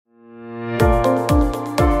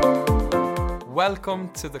welcome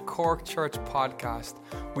to the Cork Church podcast.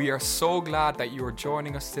 We are so glad that you are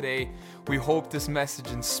joining us today. We hope this message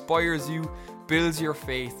inspires you, builds your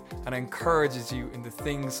faith, and encourages you in the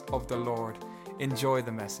things of the Lord. Enjoy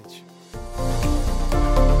the message.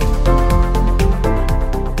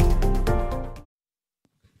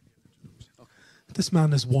 This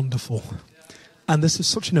man is wonderful. And this is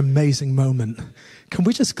such an amazing moment. Can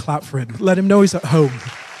we just clap for him? Let him know he's at home.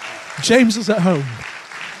 James is at home.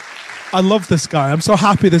 I love this guy. I'm so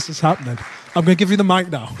happy this is happening. I'm going to give you the mic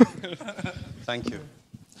now. Thank you.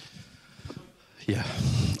 Yeah.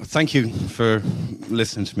 Thank you for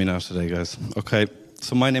listening to me now today, guys. Okay.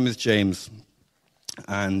 So my name is James,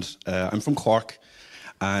 and I'm from Cork,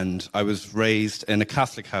 and I was raised in a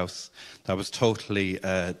Catholic house that was totally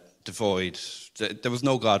devoid. There was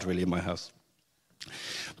no God really in my house.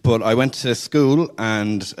 But I went to school,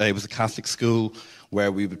 and it was a Catholic school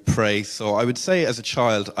where we would pray. So I would say as a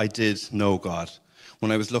child, I did know God. When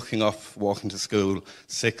I was looking up, walking to school,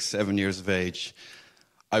 6, 7 years of age,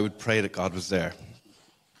 I would pray that God was there.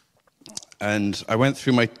 And I went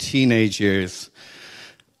through my teenage years,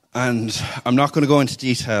 and I'm not going to go into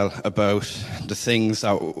detail about the things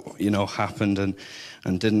that, happened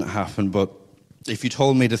and didn't happen, but if you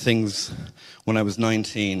told me the things when I was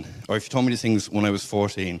 19, or if you told me the things when I was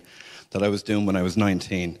 14 that I was doing when I was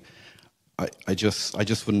 19, I just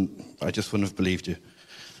wouldn't have believed you,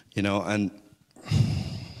 and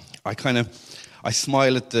I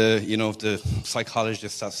smile at the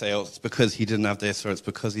psychologists that say, oh, it's because he didn't have this or it's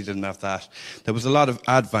because he didn't have that. There was a lot of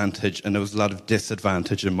advantage and there was a lot of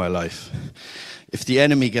disadvantage in my life. If the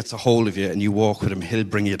enemy gets a hold of you and you walk with him, he'll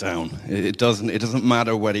bring you down. It doesn't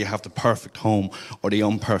matter whether you have the perfect home or the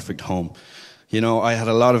imperfect home. I had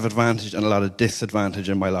a lot of advantage and a lot of disadvantage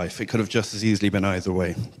in my life. It could have just as easily been either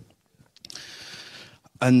way.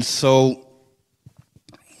 And so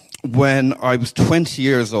when I was 20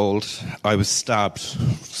 years old, I was stabbed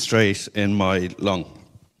straight in my lung.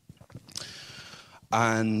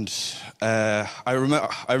 And I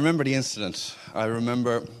remember the incident. I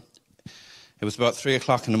remember it was about 3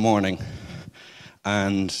 o'clock in the morning,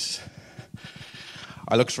 and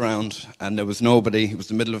I looked around and there was nobody. It was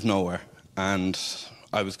the middle of nowhere, and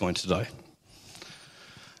I was going to die.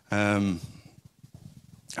 And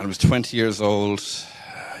I was 20 years old.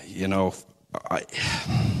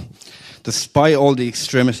 Despite all the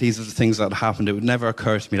extremities of the things that happened, it would never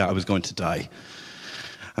occur to me that I was going to die.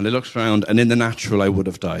 And I looked around, and in the natural, I would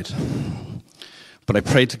have died. But I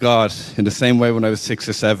prayed to God in the same way when I was 6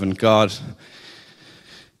 or 7. God,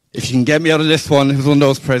 if you can get me out of this one, it was one of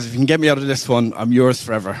those prayers, if you can get me out of this one, I'm yours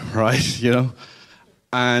forever, right?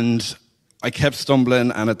 And I kept stumbling,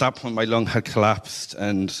 and at that point, my lung had collapsed,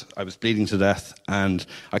 and I was bleeding to death. And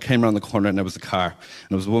I came around the corner, and there was a car, and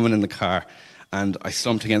there was a woman in the car. And I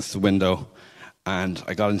slumped against the window, and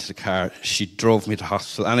I got into the car. She drove me to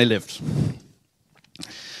hospital, and I lived.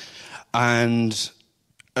 And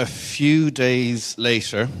a few days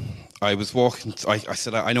later, I was walking. I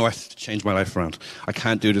said, I know I have to change my life around. I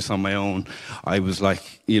can't do this on my own. I was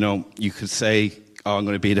like, you could say, oh, I'm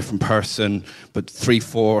going to be a different person, but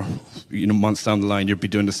 3-4 months down the line, you'll be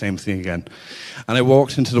doing the same thing again. And I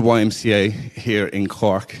walked into the YMCA here in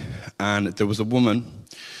Cork, and there was a woman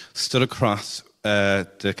stood across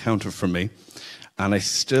the counter from me, and I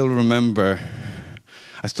still remember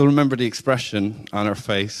the expression on her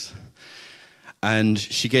face, and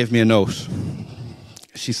she gave me a note.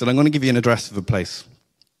 She said, I'm going to give you an address of a place.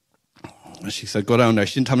 And she said, go down there.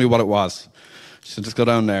 She didn't tell me what it was. She said, just go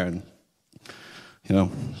down there and,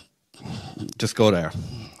 just go there.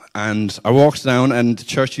 And I walked down, and the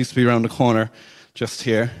church used to be around the corner, just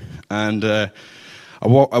here, and I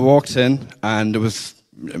walked in, and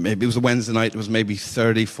maybe it was a Wednesday night, there was maybe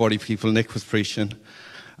 30, 40 people, Nick was preaching,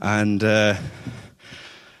 and kind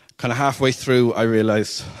of halfway through, I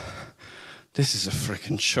realised, this is a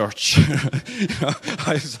freaking church.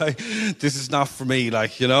 I was like, this is not for me,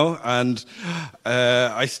 and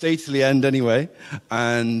I stayed till the end anyway,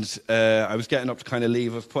 and I was getting up to kind of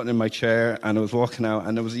leave, I was putting in my chair, and I was walking out,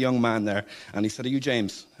 and there was a young man there, and he said, are you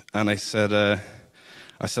James? And I said, I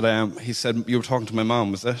am. He said, you were talking to my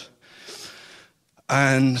mom, was it?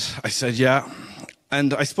 And I said, yeah.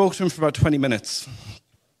 And I spoke to him for about 20 minutes.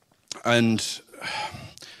 And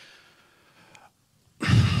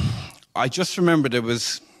I just remember there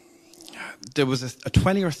was a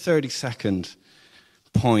 20 or 30 second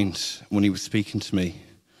point when he was speaking to me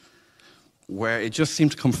where it just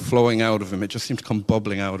seemed to come flowing out of him. It just seemed to come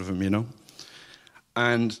bubbling out of him,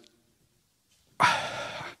 And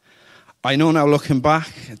I know now, looking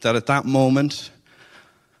back, that at that moment,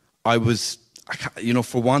 I was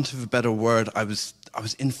for want of a better word, I was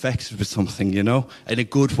infected with something, in a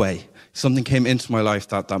good way. Something came into my life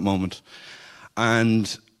that moment.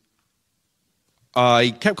 And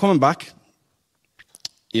I kept coming back.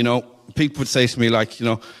 People would say to me, like,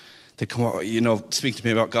 they come, speak to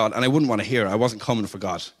me about God, and I wouldn't want to hear it. I wasn't coming for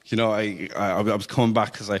God. I was coming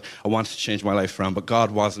back because I wanted to change my life around, but God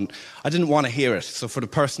wasn't. I didn't want to hear it. So for the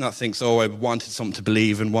person that thinks, I wanted something to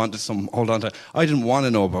believe and wanted something to hold on to, I didn't want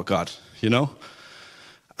to know about God,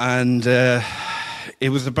 And it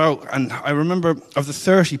was about, and I remember of the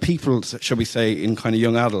 30 people, shall we say, in kind of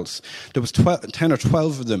young adults, there was 10 or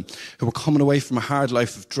 12 of them who were coming away from a hard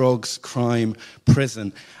life of drugs, crime,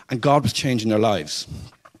 prison, and God was changing their lives.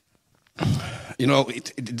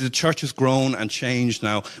 The church has grown and changed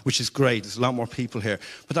now, which is great. There's a lot more people here,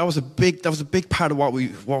 but that was a big part of what we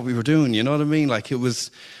were doing. You know what I mean? Like it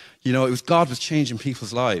was God was changing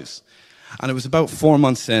people's lives, and it was about 4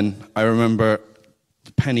 months in. I remember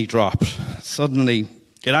the penny dropped. Suddenly,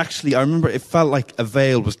 I remember it felt like a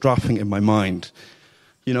veil was dropping in my mind.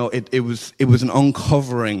 It was an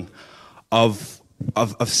uncovering of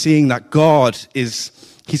seeing that God is.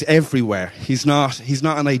 He's everywhere. He's not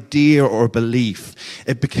an idea or a belief.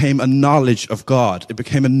 It became a knowledge of God. It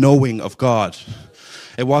became a knowing of God.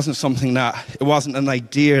 It wasn't an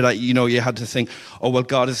idea that, you had to think,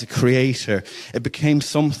 God is a creator. It became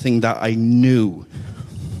something that I knew.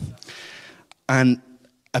 And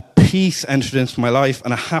a peace entered into my life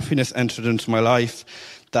and a happiness entered into my life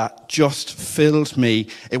that just filled me.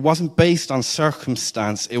 It wasn't based on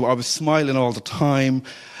circumstance. I was smiling all the time.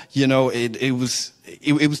 It was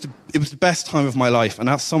the best time of my life, and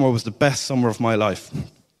that summer was the best summer of my life.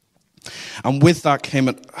 And with that came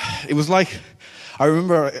it was like, I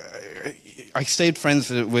remember I stayed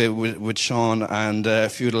friends with Sean and a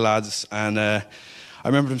few of the lads, and I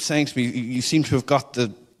remember them saying to me, you seem to have got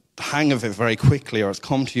the hang of it very quickly, or it's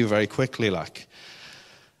come to you very quickly, like.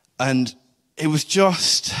 And it was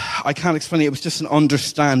just, I can't explain it, it was just an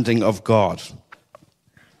understanding of God.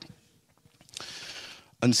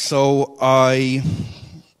 And so I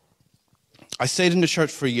stayed in the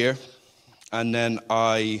church for a year, and then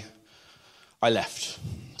I left.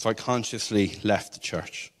 So I consciously left the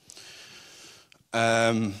church.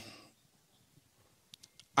 And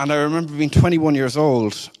I remember being 21 years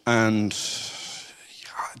old, and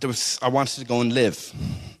I wanted to go and live.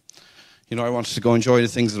 I wanted to go enjoy the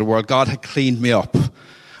things of the world. God had cleaned me up.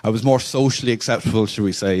 I was more socially acceptable, should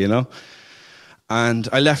we say, And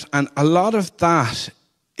I left, and a lot of that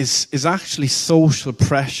is actually social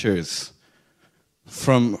pressures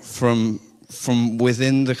from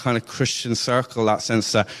within the kind of Christian circle, that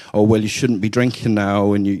sense that, you shouldn't be drinking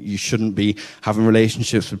now, and you shouldn't be having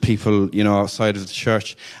relationships with people, outside of the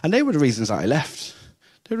church. And they were the reasons that I left.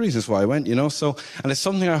 They were the reasons why I went, So, and it's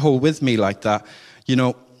something I hold with me like that,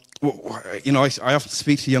 I often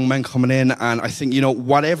speak to young men coming in, and I think,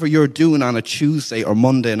 whatever you're doing on a Tuesday or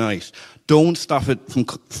Monday night, don't stop it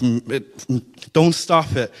don't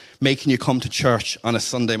stop it making you come to church on a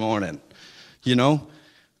Sunday morning. That's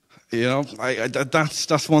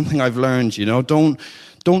one thing I've learned.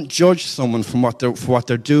 Don't judge someone for what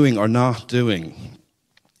they're doing or not doing.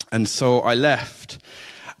 And so I left,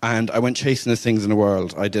 and I went chasing the things in the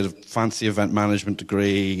world. I did a fancy event management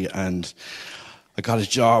degree, and I got a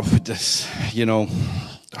job with this,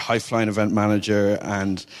 high-flying event manager,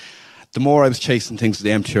 and the more I was chasing things,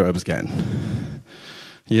 the emptier I was getting.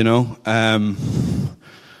 There's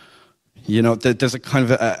a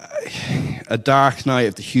kind of a dark night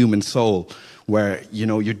of the human soul where,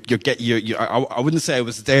 I wouldn't say I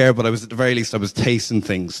was there, but I was, at the very least, I was tasting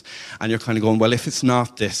things, and you're kind of going, well, if it's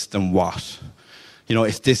not this, then what?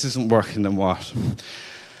 If this isn't working, then what?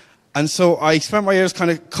 And so I spent my years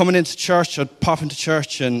kind of coming into church. I'd pop into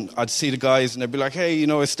church and I'd see the guys, and they'd be like, hey,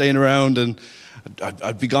 I'm staying around, and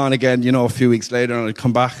I'd be gone again, a few weeks later, and I'd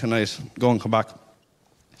come back, and I'd go and come back.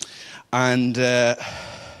 And at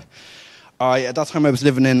that time I was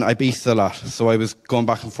living in Ibiza a lot, so I was going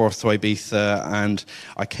back and forth to Ibiza, and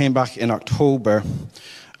I came back in October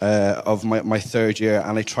of my third year,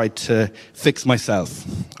 and I tried to fix myself.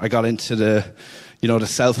 I got into the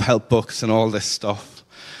self-help books and all this stuff,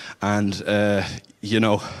 and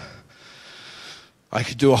I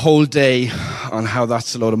could do a whole day on how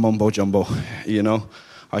that's a load of mumbo-jumbo,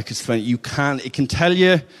 I could spend, it can tell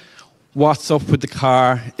you what's up with the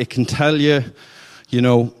car. It can tell you,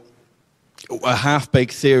 a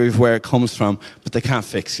half-baked theory of where it comes from, but they can't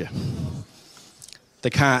fix you. They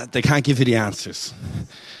can't give you the answers.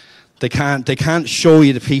 They can't show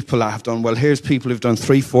you the people that have done, well, here's people who've done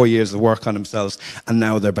 3-4 years of work on themselves and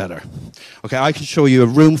now they're better. Okay, I can show you a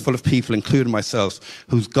room full of people, including myself,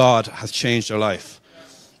 whose God has changed their life.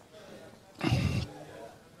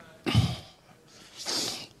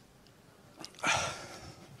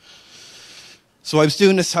 So I was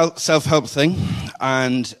doing this self-help thing,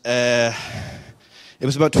 and it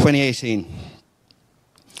was about 2018.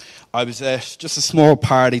 I was at just a small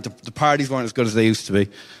party. The parties weren't as good as they used to be.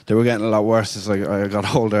 They were getting a lot worse as I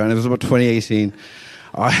got older, and it was about 2018.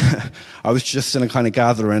 I was just in a kind of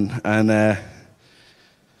gathering, and I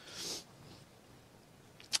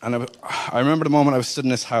remember the moment I was stood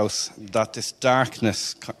in this house that this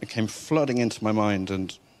darkness came flooding into my mind,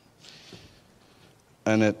 and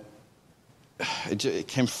it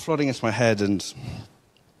came flooding into my head, and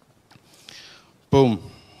boom.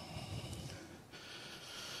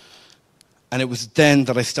 And it was then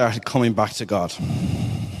that I started coming back to God.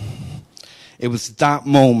 It was that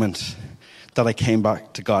moment that I came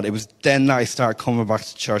back to God. It was then that I started coming back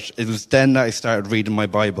to church. It was then that I started reading my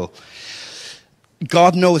Bible.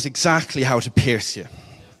 God knows exactly how to pierce you.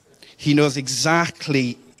 He knows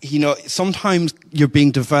exactly, sometimes you're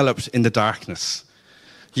being developed in the darkness.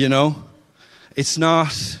 It's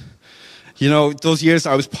not, those years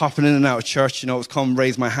I was popping in and out of church, it was come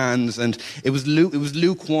raise my hands, and it was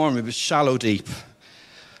lukewarm, it was shallow deep.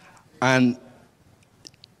 And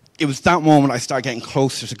it was that moment I started getting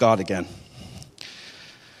closer to God again.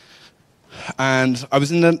 And I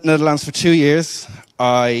was in the Netherlands for 2 years.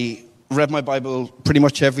 I read my Bible pretty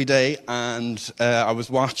much every day, and I was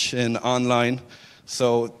watching online,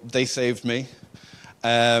 so they saved me.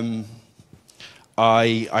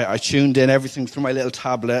 I tuned in everything through my little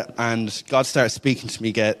tablet, and God started speaking to me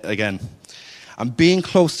again. And being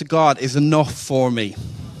close to God is enough for me.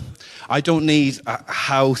 I don't need a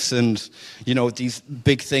house and, these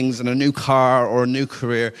big things and a new car or a new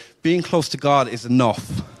career. Being close to God is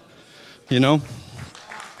enough,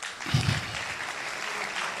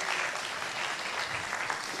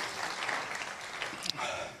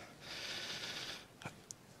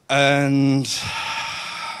 And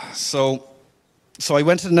so I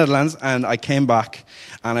went to the Netherlands, and I came back,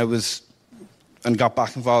 and got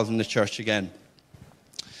back involved in the church again.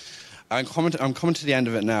 I'm coming to the end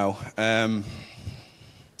of it now.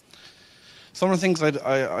 Some of the things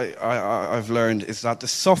I've learned is that the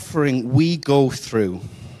suffering we go through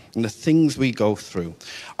and the things we go through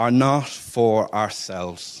are not for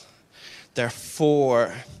ourselves. They're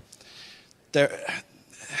for the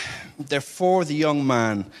young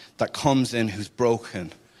man that comes in who's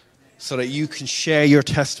broken, so that you can share your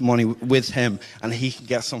testimony with him and he can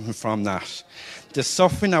get something from that. The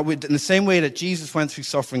suffering in the same way that Jesus went through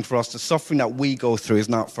suffering for us, the suffering that we go through is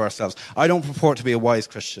not for ourselves. I don't purport to be a wise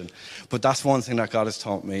Christian, but that's one thing that God has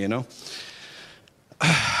taught me, And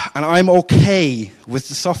I'm okay with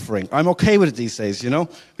the suffering. I'm okay with it these days,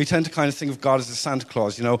 We tend to kind of think of God as a Santa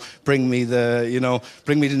Claus, bring me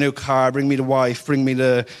the new car, bring me the wife, bring me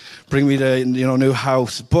the new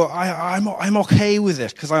house. But I'm okay with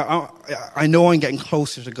it because I know I'm getting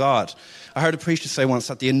closer to God. I heard a preacher say once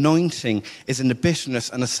that the anointing is in the bitterness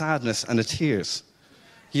and the sadness and the tears.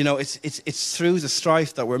 It's through the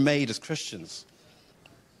strife that we're made as Christians.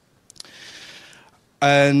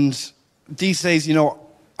 And these days,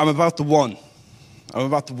 I'm about the one.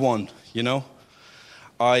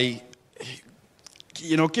 I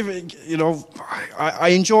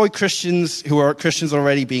enjoy Christians who are Christians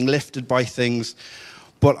already being lifted by things,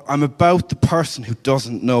 but I'm about the person who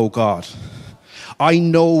doesn't know God. I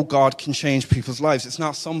know God can change people's lives. It's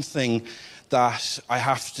not something that I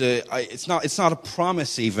have to, it's not a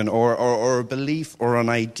promise even, or a belief or an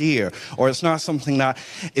idea, or it's not something that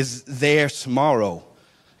is there tomorrow.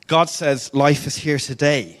 God says life is here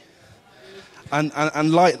today.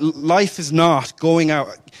 And life is not going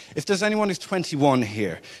out. If there's anyone who's 21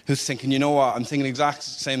 here who's thinking, I'm thinking the exact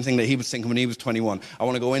same thing that he was thinking when he was 21. I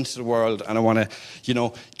want to go into the world and I want to,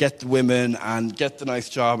 get the women and get the nice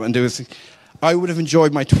job and do this. I would have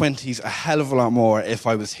enjoyed my 20s a hell of a lot more if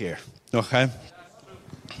I was here. Okay?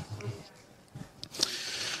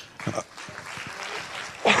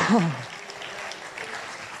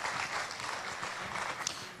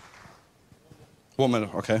 One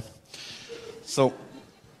minute, okay. So,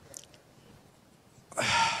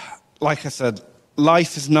 like I said,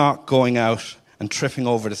 life is not going out and tripping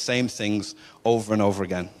over the same things over and over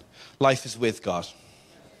again. Life is with God.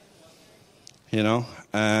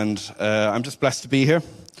 And I'm just blessed to be here.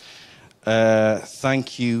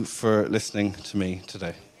 Thank you for listening to me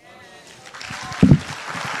today.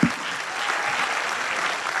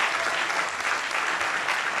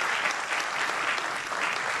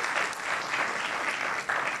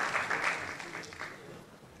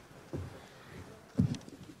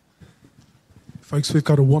 Folks, we've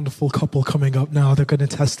got a wonderful couple coming up now. They're going to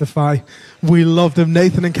testify. We love them.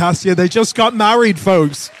 Nathan and Cassia, they just got married,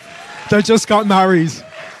 folks. They just got married.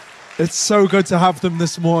 It's so good to have them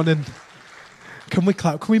this morning. Can we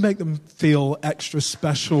clap? Can we make them feel extra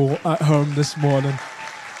special at home this morning?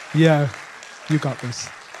 Yeah, you got this.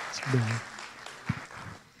 It's brilliant.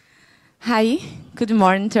 Hi, good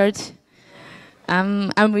morning, church.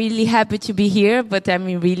 I'm really happy to be here, but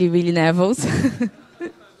I'm really, really nervous.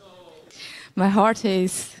 My heart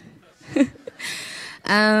is.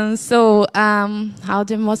 How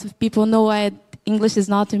do most of people know, English is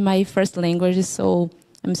not my first language, so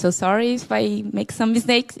I'm so sorry if I make some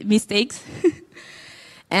mistakes.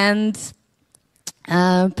 And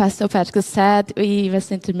Pastor Patrick said we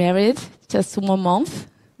recently married, just 1 month.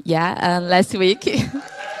 Yeah, last week.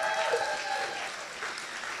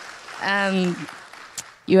 And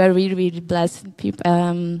you are really, really blessed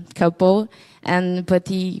couple.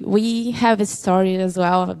 We have a story as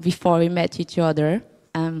well before we met each other.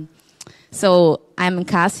 So I'm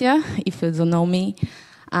Cassia, if you don't know me.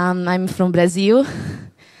 I'm from Brazil.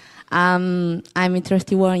 I'm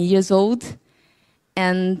 31 years old.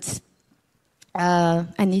 And I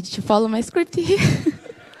need to follow my script here.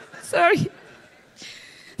 Sorry.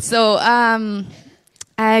 So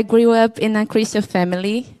I grew up in a Christian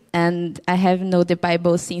family, and I have known the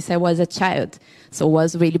Bible since I was a child. So it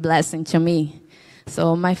was really blessing to me.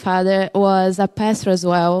 So my father was a pastor as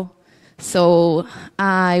well. So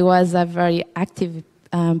I was a very active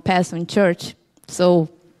pastor in church. So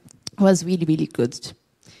it was really, really good.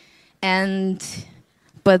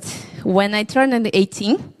 But when I turned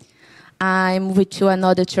 18, I moved to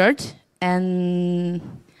another church, and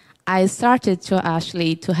I started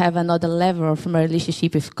to have another level of my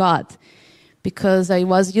relationship with God, because I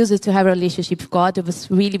was used to have a relationship with God. It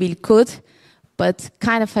was really, really good, but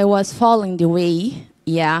kind of I was following the way,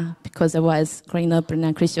 because I was growing up in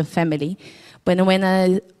a Christian family. But when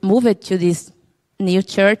I moved to this new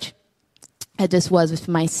church, I just was with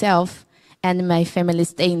myself, and my family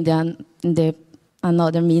stayed in the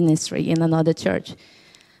another ministry in another church.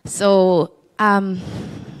 So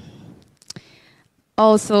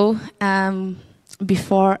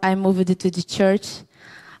before I moved to the church,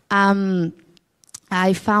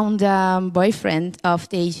 I found a boyfriend of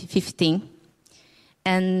the age 15,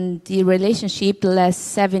 and the relationship lasted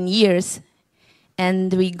 7 years,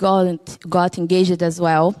 and we got engaged as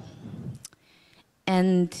well.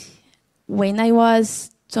 And when I was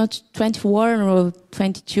 21 or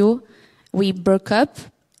 22, we broke up,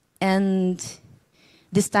 and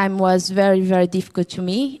this time was very, very difficult to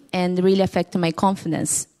me and really affected my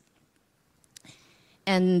confidence.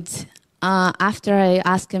 And after I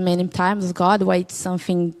asked many times God why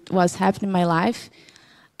something was happening in my life,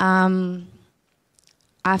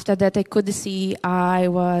 after that I could see I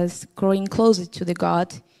was growing closer to the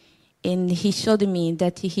God, and He showed me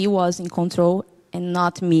that He was in control and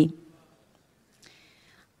not me.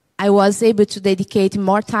 I was able to dedicate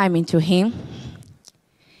more time into Him,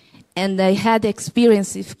 and I had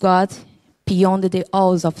experience with God beyond the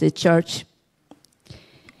walls of the church.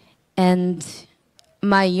 And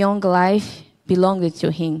my young life belonged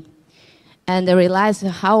to Him. And I realized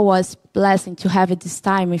how it was blessing to have this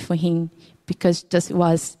time with Him, because just it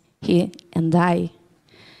was He and I.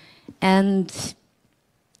 And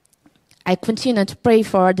I continue to pray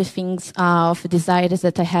for the things of desires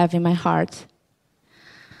that I have in my heart.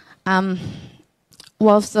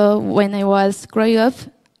 Also, when I was growing up,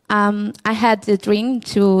 I had the dream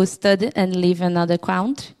to study and live in another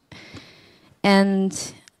country.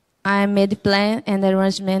 And I made a plan and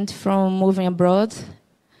arrangement from moving abroad,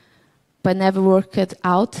 but never worked it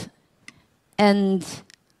out. And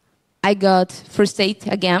I got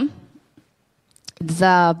frustrated again. It's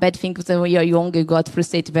a bad thing, because when you're young, you got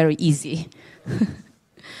frustrated very easy.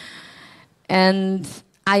 And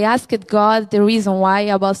I asked God the reason why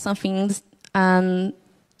about some things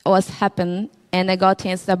was happening, and I got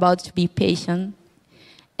answers about to be patient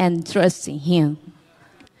and trust in Him.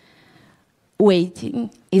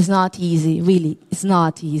 Waiting is not easy, really. It's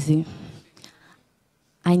not easy.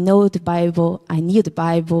 I know the Bible. I knew the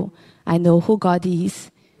Bible. I know who God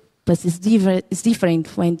is. But it's different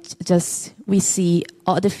when just we see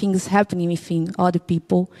all the things happening within other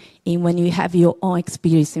people, and when you have your own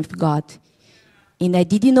experience with God. And I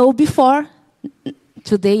didn't know before.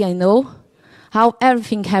 Today I know how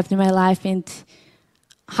everything happened in my life and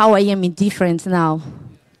how I am indifferent now.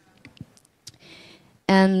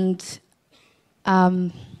 And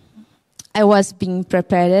I was being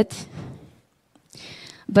prepared.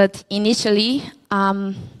 But initially,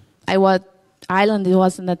 Ireland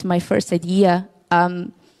wasn't my first idea.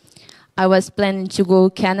 I was planning to go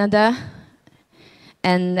to Canada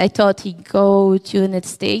And I thought he'd go to United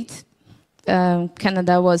States.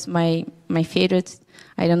 Canada was my favorite.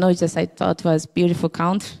 I don't know, just I thought it was a beautiful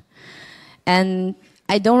country. And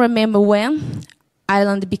I don't remember when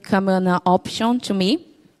Ireland became an option to me.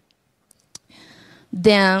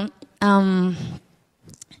 Then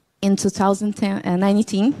in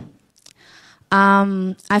 2019,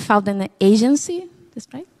 I found an agency. That's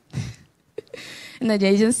right. In an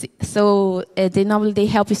agency. So they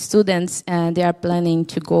help students, and they are planning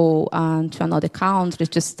to go to another country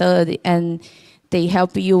to study, and they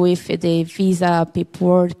help you with the visa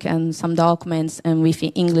paperwork and some documents, and with the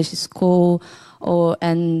English school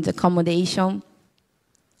and accommodation.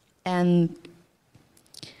 And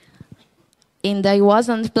I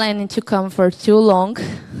wasn't planning to come for too long,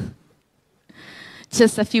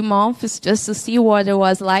 just a few months, just to see what it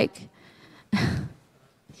was like.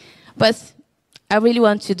 But I really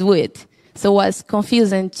want to do it. So it was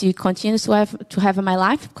confusing to continue to have my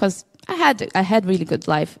life, because I had really good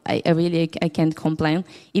life. I can't complain.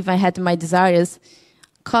 If I had my desires,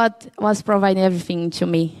 God was providing everything to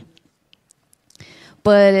me.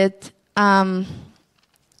 But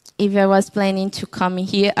if I was planning to come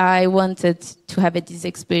here, I wanted to have this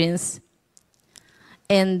experience.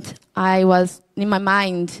 And I was, in my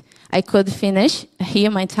mind, I could finish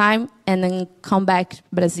here my time and then come back to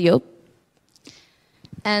Brazil.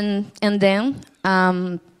 And then,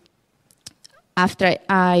 after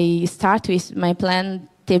I started with my plan,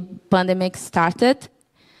 the pandemic started.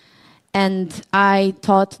 And I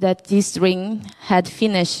thought that this dream had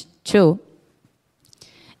finished too.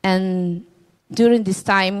 And during this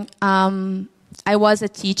time, I was a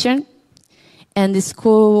teacher, and the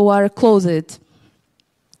school were closed.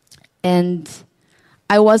 And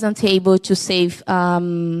I wasn't able to save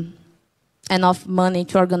enough money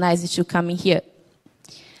to organize it to come here.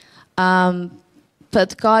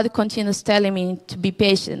 But God continues telling me to be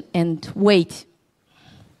patient and wait.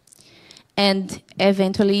 And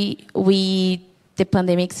eventually, the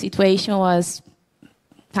pandemic situation was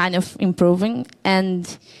kind of improving,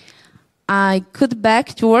 and I could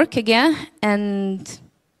back to work again, and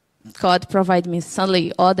God provided me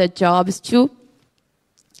suddenly other jobs too.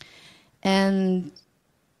 And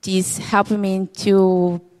this helped me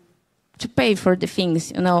to pay for the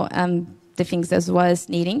things, the things that I was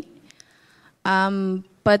needing.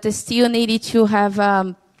 But I still needed to have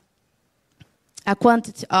a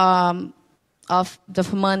quantity of the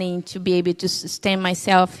money to be able to sustain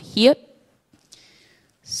myself here.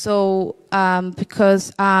 So,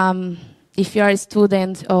 because if you are a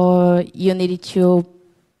student or you need to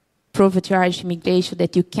prove to Irish immigration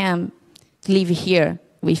that you can live here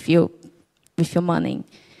with your money,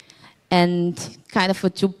 and kind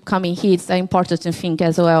of to coming here, it's an important thing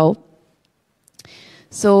as well.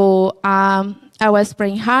 So I was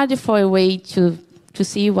praying hard for a way to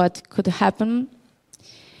see what could happen,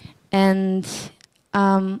 and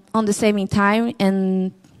on the same time,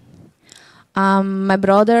 and my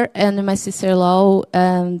brother and my sister-in-law,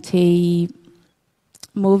 they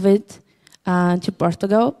moved to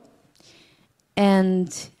Portugal,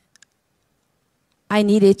 and I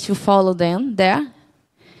needed to follow them there.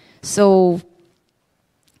 So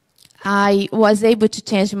I was able to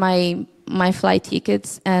change my flight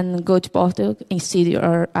tickets and go to Portugal instead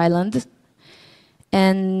of Ireland.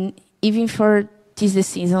 And even for this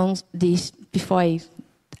decision, before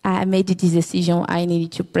I made this decision, I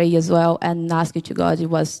needed to pray as well and ask to God it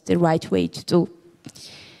was the right way to do.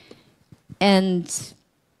 And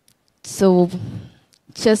so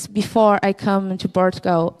just before I come to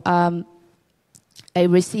Portugal, I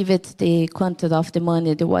received the quantity of the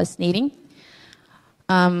money that I was needing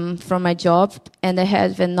from my job, and I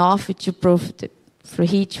had enough to prove for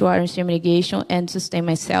here to Irish immigration and to sustain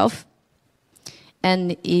myself,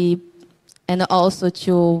 and also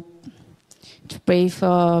to pay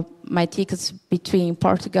for my tickets between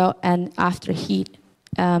Portugal and after here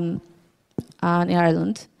in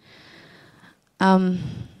Ireland.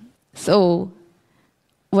 So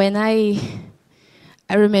when I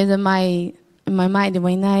remember in my mind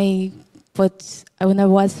when I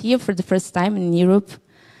was here for the first time in Europe,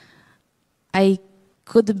 I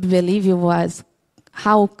couldn't believe it was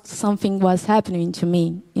how something was happening to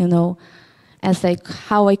me, as like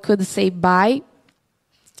how I could say bye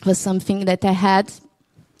was something that I had,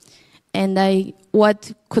 and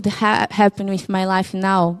what could happen with my life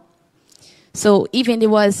now. So even it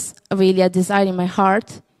was really a desire in my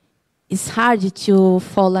heart, it's hard to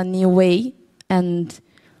follow a new way, and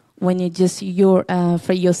when you're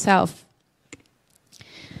for yourself.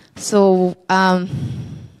 So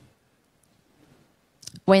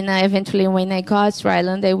when I got to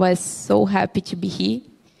Ireland, I was so happy to be here.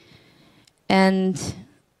 And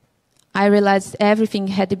I realized everything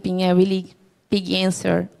had been a really big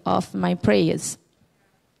answer of my prayers.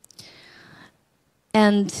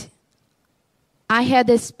 And I had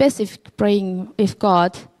a specific praying with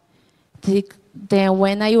God. Then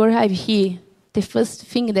when I arrived here, the first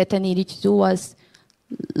thing that I needed to do was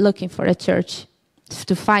looking for a church,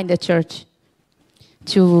 to find a church,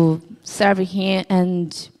 to serve Him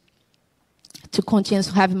and to continue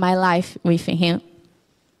to have my life with Him.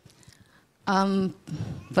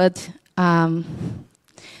 But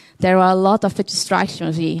there are a lot of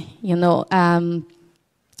distractions here,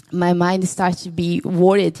 my mind starts to be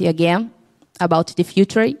worried again about the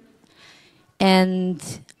future. And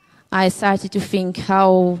I started to think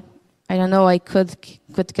how, I could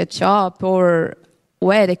get a job or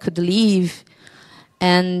where I could live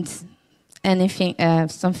and anything,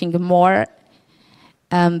 something more.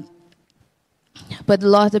 But the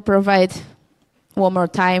Lord provide one more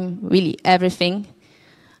time, really everything.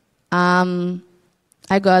 I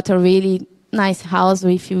got a really nice house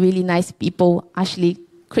with really nice people, actually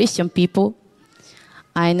Christian people.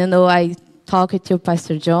 I talked to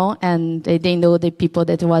Pastor John, and they know the people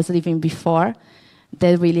that was living before.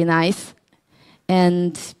 They're really nice.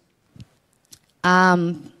 And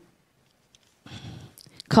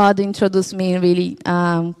God introduced me really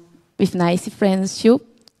with nice friends too.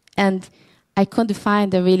 And I couldn't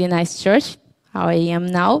find a really nice church, how I am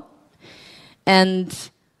now. And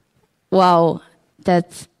wow,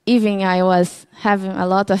 that even I was having a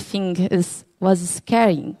lot of things was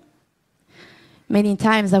scary. Many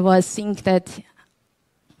times I was thinking that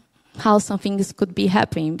how some things could be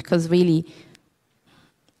happening, because really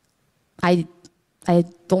I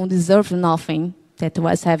don't deserve nothing that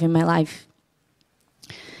was having in my life.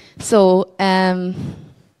 So, and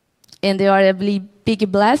there are a really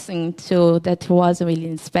big blessing too that I wasn't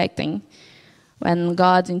really expecting. When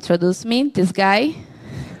God introduced me, this guy,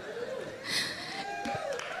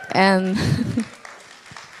 and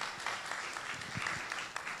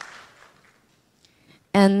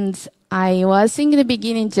and I was in the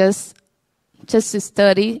beginning just to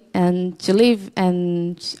study and to live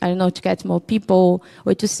and, to get more people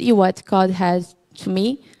or to see what God has to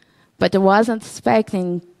me. But I wasn't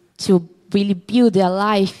expecting to really build a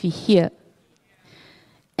life here.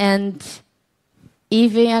 And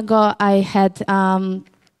even ago, I had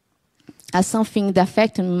something that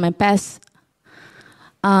affected me in my past.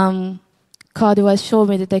 God was showing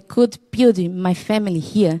me that I could build my family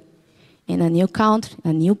here in a new country,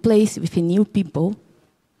 a new place with new people.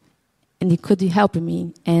 And He could help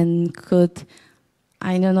me and could,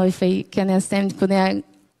 I don't know if I can understand, could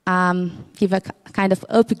give a kind of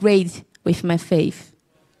upgrade with my faith.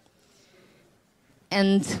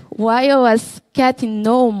 And while I was getting to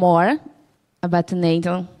know more about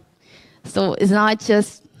Nathan, so it's not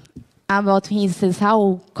just about him, it's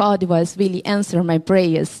how God was really answering my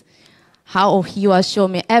prayers, how He was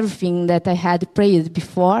showing me everything that I had prayed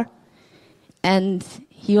before. And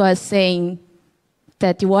He was saying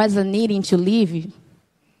that He wasn't needing to leave,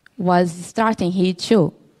 was starting here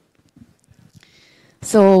too.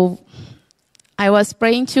 So I was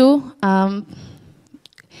praying too,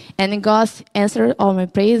 and God answered all my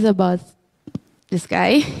prayers about this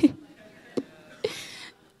guy.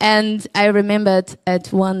 And I remembered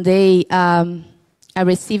at one day, I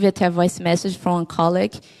received a voice message from a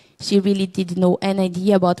colleague. She really didn't know any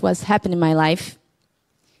idea about what's happening in my life.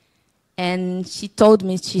 And she told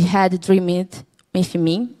me she had dreamed with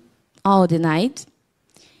me all the night.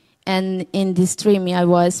 And in this dream, I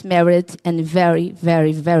was married and very,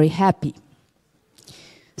 very, very happy.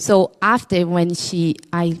 So after when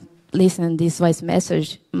I listened to this voice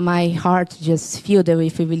message, my heart just filled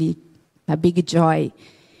with really a big joy.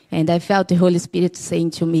 And I felt the Holy Spirit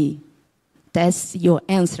saying to me, that's your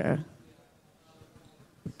answer.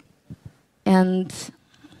 And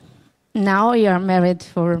now we are married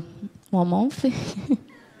for 1 month.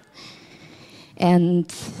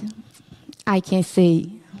 And I can say,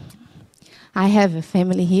 I have a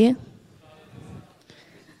family here.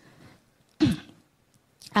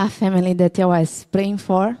 A family that I was praying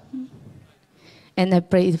for. And I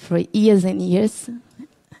prayed for years and years.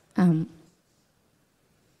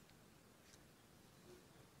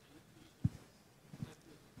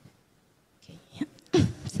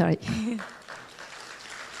 Sorry. Okay.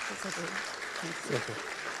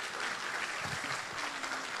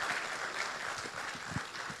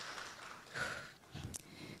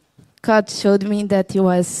 God showed me that it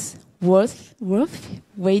was worth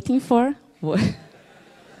waiting for.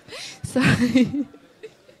 Sorry.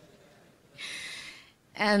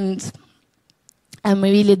 And I'm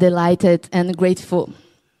really delighted and grateful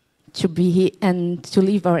to be here and to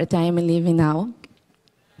live our time living now.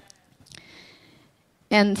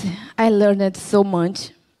 And I learned so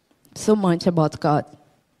much about God.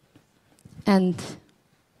 And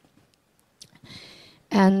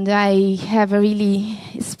I have a really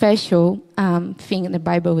special thing in the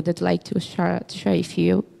Bible that I'd like to share with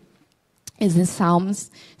you. It's in Psalms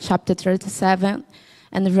chapter 37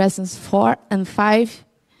 and verses 4 and 5.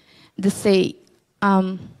 They say,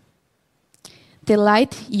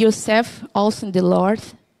 delight yourself also in the Lord,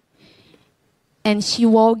 and she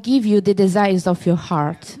will give you the desires of your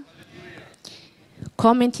heart.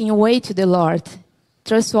 Commit your way to the Lord,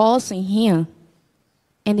 trust also in Him,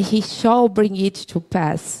 and He shall bring it to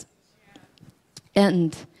pass.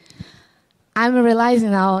 And I'm realizing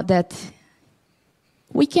now that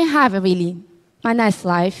we can have a nice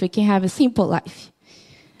life, we can have a simple life.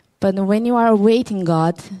 But when you are waiting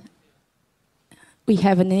God, we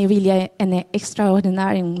have an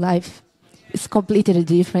extraordinary life. It's completely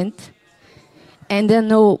different. And I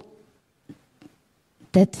know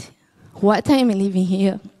that what I'm living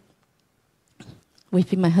here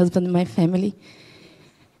with my husband and my family,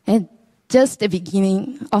 and just the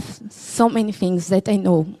beginning of so many things that I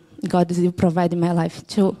know God will provide in my life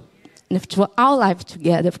too. To our life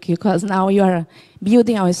together, because now you are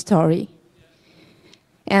building our story.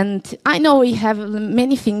 And I know we have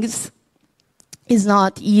many things. It's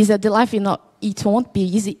not easy. The life it won't be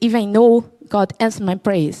easy. Even I know God answers my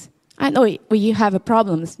prayers. I know we have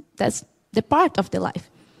problems. That's the part of the life.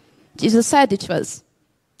 Jesus said it to us.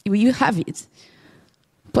 You have it.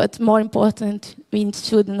 But more important, we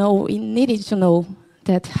needed to know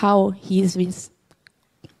that how He is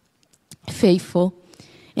faithful.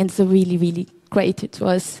 And it's really, really great to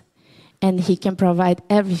us. And He can provide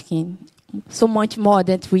everything. So much more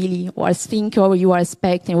than really was thinking or you are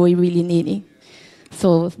expecting or we really needing.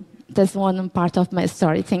 So that's one part of my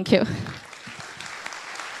story. Thank you.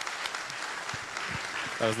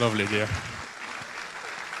 That was lovely, dear.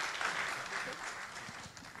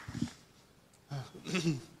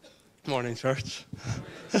 Morning, church.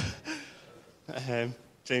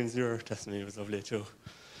 James, your testimony was lovely too.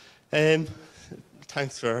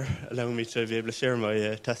 Thanks for allowing me to be able to share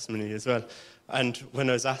my testimony as well. And when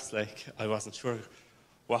I was asked, I wasn't sure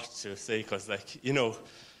what to say, because,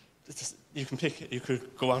 you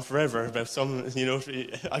could go on forever about some,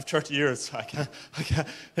 I've 30 years I can't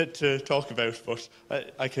to talk about, but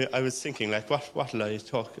I was thinking, what will I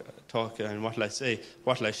talk and what will I say,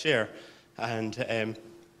 what will I share? And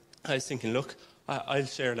I was thinking, look, I'll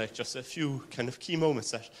share just a few kind of key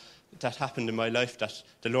moments that happened in my life that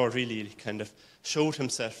the Lord really kind of showed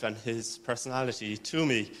Himself and His personality to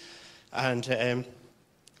me, and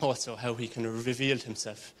also how He kind of revealed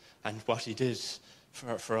Himself and what He did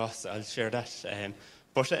for us. I'll share that.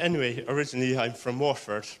 But anyway, originally I'm from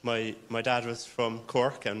Waterford. My dad was from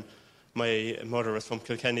Cork and my mother was from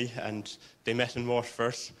Kilkenny, and they met in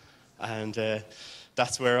Waterford, and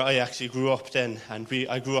that's where I actually grew up then. And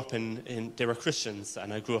I grew up they were Christians,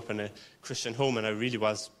 and I grew up in a Christian home, and I really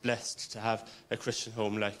was blessed to have a Christian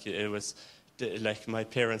home. It was my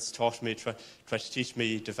parents taught me, tried to teach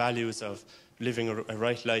me the values of living a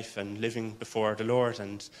right life and living before the Lord.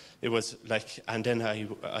 And it was and then I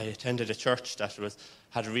attended a church that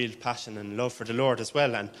had a real passion and love for the Lord as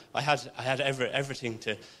well. And I had everything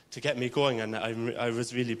to get me going, and I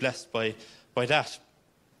was really blessed by that.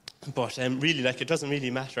 But really, it doesn't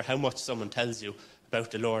really matter how much someone tells you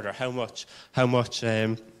about the Lord, or how much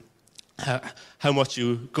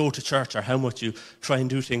you go to church, or how much you try and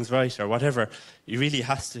do things right, or whatever. You really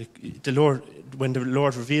when the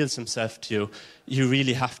Lord reveals Himself to you, you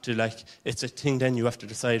really have to, it's a thing then you have to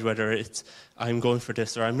decide whether it's, I'm going for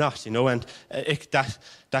this or I'm not, and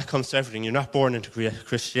that comes to everything. You're not born into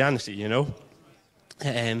Christianity, and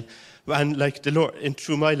the Lord,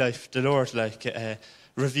 through my life, the Lord,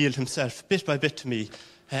 revealed Himself bit by bit to me.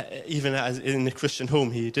 Even as in a Christian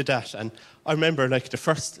home, He did that. And I remember, I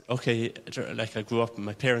grew up and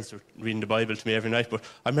my parents were reading the Bible to me every night, but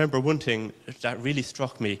I remember one thing that really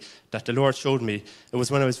struck me, that the Lord showed me. It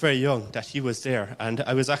was when I was very young, that He was there. And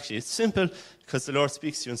I was actually, it's simple, because the Lord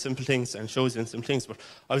speaks to you in simple things and shows you in simple things, but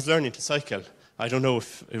I was learning to cycle. I don't know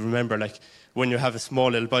if you remember, when you have a small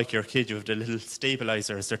little bike, you're a kid, you have the little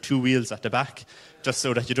stabilizers. There are 2 wheels at the back, just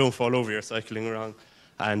so that you don't fall over, you're cycling around.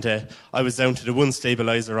 And I was down to the one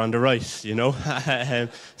stabilizer on the right,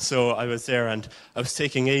 So I was there, and I was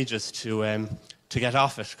taking ages to get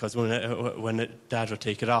off it, because when Dad would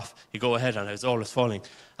take it off, he'd go ahead, and I was always falling.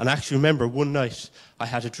 And I actually remember one night I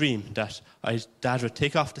had a dream that Dad would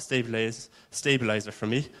take off the stabilizer for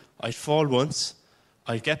me. I'd fall once,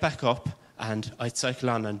 I'd get back up, and I'd cycle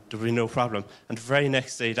on and there would be no problem. And the very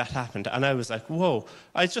next day that happened, and I was like, whoa,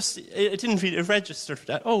 it didn't really register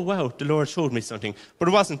that, oh wow, the Lord showed me something. But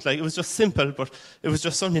it wasn't like, it was just simple, but it was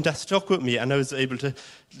just something that stuck with me, and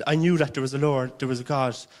I knew that there was a Lord, there was a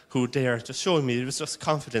God who there just showing me. It was just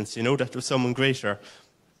confidence, that there was someone greater.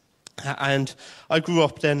 And I grew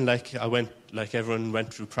up then, like everyone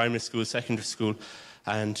went through primary school, secondary school,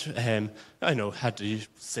 and had the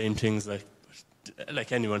same things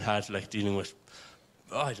like anyone had, like dealing with,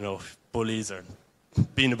 bullies or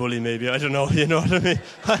being a bully maybe, I don't know, you know what I mean?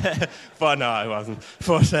 But no, I wasn't.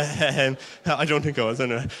 But I don't think I was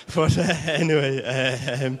anyway. But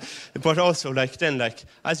anyway, but also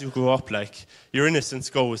as you grow up, your innocence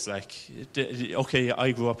goes, okay,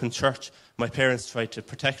 I grew up in church. My parents tried to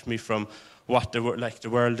protect me from what the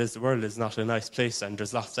world is. The world is not a nice place, and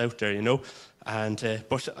there's lots out there, And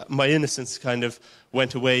but my innocence kind of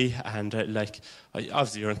went away, and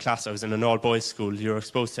obviously you're in class. I was in an all-boys school. You're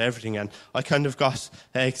exposed to everything, and I kind of got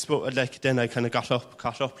exposed. Then I kind of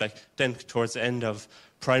caught up. Then towards the end of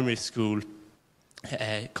primary school,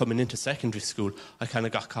 coming into secondary school, I kind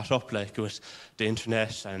of got caught up with the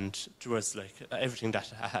internet, and there was everything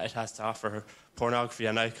that it has to offer, pornography,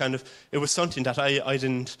 and it was something that I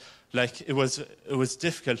didn't like. It was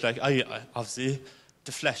difficult. I obviously,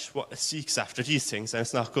 the flesh seeks after these things, and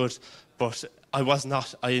it's not good. But I was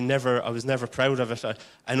never proud of it,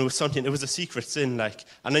 and it was something. It was a secret sin,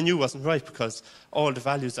 and I knew it wasn't right, because all the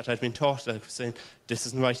values that I'd been taught, saying this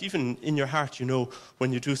isn't right. Even in your heart,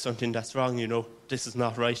 when you do something that's wrong, this is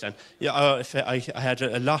not right. And I had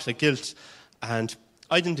a lot of guilt, and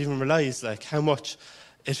I didn't even realise how much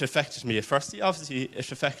it affected me. Firstly, obviously,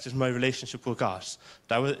 it affected my relationship with God.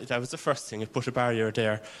 That was the first thing. It put a barrier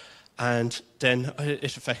there. And then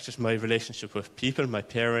it affected my relationship with people, my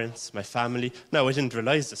parents, my family. Now, I didn't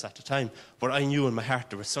realise this at the time, but I knew in my heart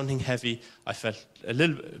there was something heavy. I felt a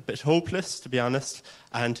little bit hopeless, to be honest,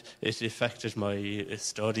 and it affected my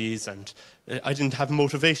studies, and I didn't have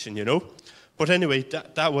motivation, But anyway,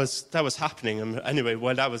 that was happening. And anyway,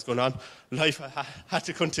 while that was going on, life had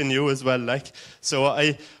to continue as well.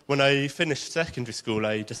 So when I finished secondary school,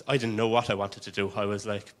 I didn't know what I wanted to do. I was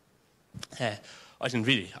I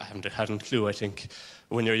hadn't a clue. I think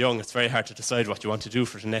when you're young, it's very hard to decide what you want to do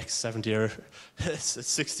for the next 70 or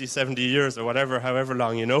 60, 70 years or however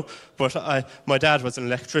long, But my dad was an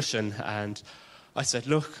electrician, and I said,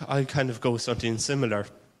 look, I'll kind of go with something similar.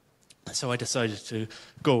 So I decided to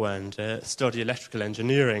go and study electrical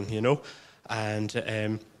engineering,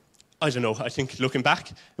 And I don't know, I think looking back,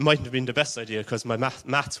 it mightn't have been the best idea, because my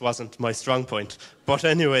maths wasn't my strong point. But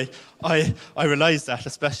anyway, I realised that,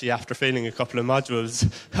 especially after failing a couple of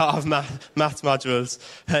modules, of maths modules,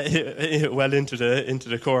 well into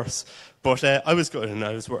the course. But I was good, and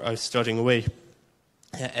I was studying away.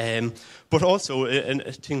 But also,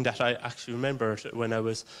 a thing that I actually remembered when I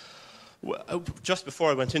was, just before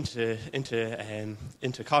I went into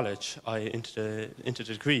college, into the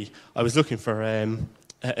degree, I was looking for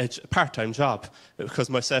a part-time job, because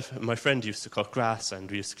myself and my friend used to cut grass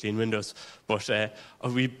and we used to clean windows, but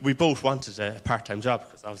we both wanted a part-time job,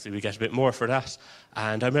 because obviously we get a bit more for that.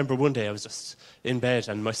 And I remember one day I was just in bed,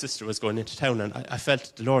 and my sister was going into town, and I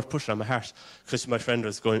felt the Lord put it on my heart, because my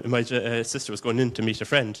sister was going in to meet a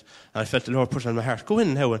friend, and I felt the Lord put it on my heart, go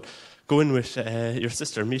in now and go in with your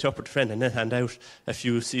sister, meet up with a friend, and then hand out a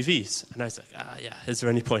few CVs. And I was like, is there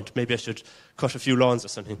any point? Maybe I should cut a few lawns or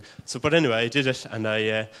something. But anyway, I did it, and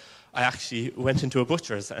I actually went into a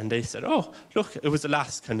butcher's, and they said, oh, look, it was the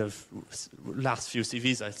last few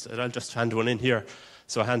CVs. I said, I'll just hand one in here.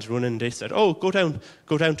 So I handed one in, and they said, oh, go down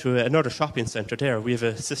to another shopping centre there. We have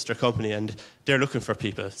a sister company, and they're looking for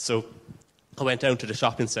people. So I went down to the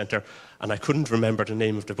shopping centre, and I couldn't remember the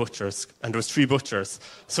name of the butchers, and there was 3 butchers.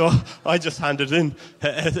 So I just handed in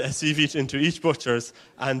a CV into each butcher's,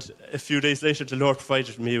 and a few days later the Lord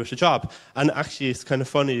provided me with a job. And actually it's kind of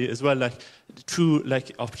funny as well, up to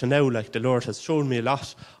now, the Lord has shown me a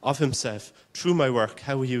lot of himself through my work,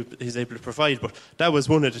 how he's able to provide. But that was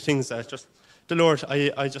one of the things that the Lord,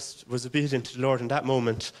 I just was obedient to the Lord in that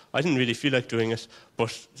moment. I didn't really feel like doing it,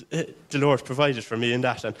 but the Lord provided for me in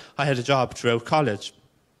that, and I had a job throughout college,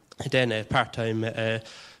 then a part-time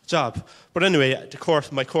job. But anyway,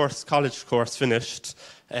 my college course finished,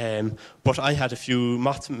 but I had a few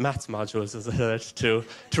maths modules, as I said,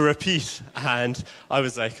 to repeat, and I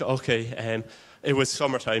was like, okay, it was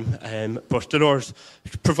summertime, but the Lord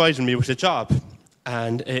provided me with a job.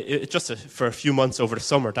 And it just for a few months over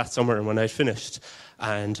that summer when I finished,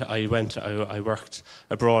 and I worked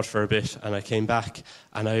abroad for a bit, and I came back,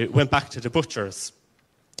 and I went back to the butcher's,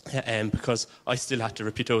 because I still had to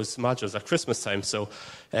repeat those modules at Christmas time. So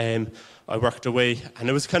I worked away, and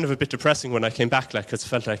it was kind of a bit depressing when I came back, like, because it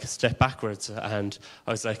felt like a step backwards. And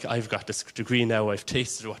I was like, I've got this degree now, I've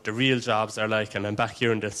tasted what the real jobs are like, and I'm back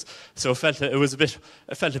here in this. So it felt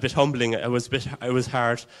a bit humbling. It was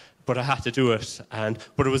hard, but I had to do it.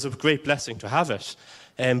 But it was a great blessing to have it.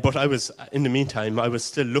 But in the meantime, I was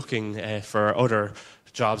still looking for other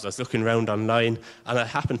jobs. I was looking around online, and I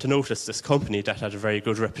happened to notice this company that had a very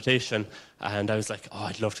good reputation, and I was like, oh,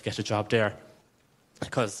 I'd love to get a job there,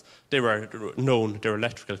 because they were known, they were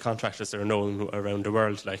electrical contractors, they were known around the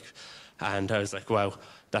world, like, and I was like, wow,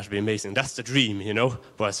 that'd be amazing. That's the dream, you know.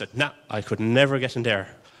 But I said, nah, I could never get in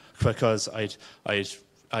there, because I'd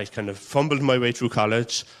kind of fumbled my way through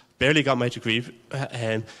college, barely got my degree,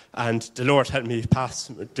 and the Lord helped me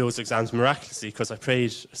pass those exams miraculously, because I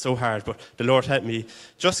prayed so hard. But the Lord helped me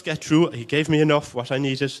just get through. He gave me enough what I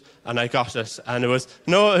needed, and I got it. And it was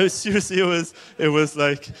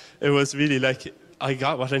really like I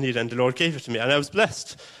got what I needed, and the Lord gave it to me, and I was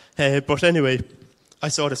blessed. But anyway, I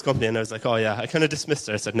saw this company, and I was like, oh yeah, I kind of dismissed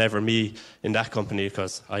it. I said, never me in that company,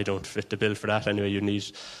 because I don't fit the bill for that. Anyway, you need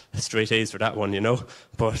straight A's for that one, you know.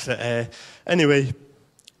 But anyway,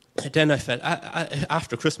 then I felt,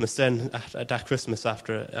 after Christmas, that Christmas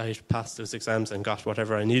after I passed those exams and got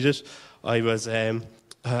whatever I needed, I was there,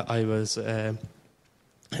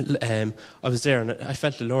 and I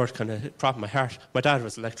felt the Lord kind of prop my heart. My dad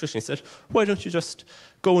was an electrician. He said, why don't you just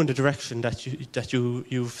go in the direction that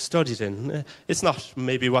you've studied in? It's not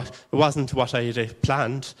maybe it wasn't what I had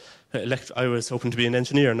planned. I was hoping to be an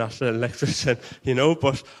engineer, not an electrician, you know,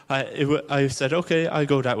 but I said, okay, I'll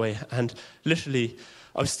go that way. And literally,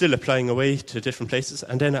 I was still applying away to different places,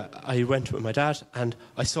 and then I went with my dad, and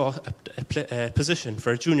I saw a position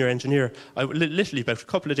for a junior engineer. Literally about a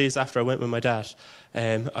couple of days after I went with my dad,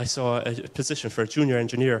 I saw a position for a junior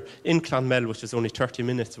engineer in Clonmel, which is only 30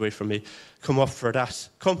 minutes away from me, come up for that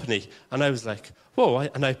company. And I was like, whoa,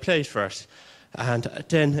 and I applied for it. And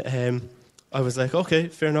then I was like, okay,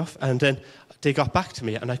 fair enough. And then they got back to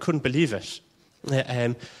me, and I couldn't believe it.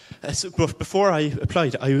 But before I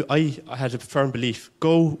applied, I had a firm belief: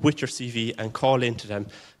 go with your CV and call into them,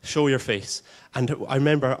 show your face. And I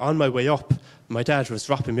remember on my way up, my dad was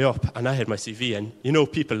dropping me up, and I had my CV. And you know,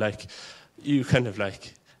 people like you kind of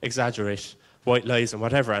like exaggerate white lies and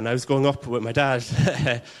whatever. And I was going up with my dad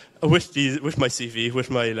with my CV, with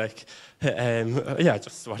my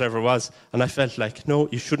just whatever it was. And I felt like, no,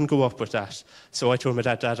 you shouldn't go up with that. So I told my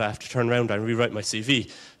dad, I have to turn around and rewrite my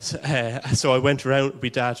CV. So I went around,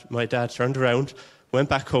 my dad turned around, went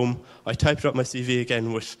back home. I typed up my CV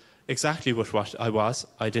again with exactly with what I was.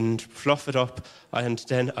 I didn't fluff it up. And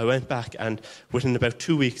then I went back, and within about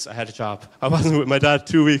 2 weeks, I had a job. I wasn't with my dad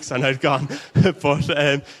 2 weeks, and I'd gone. But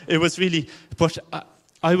it was really,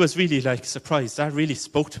 I was really like surprised. That really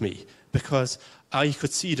spoke to me, because I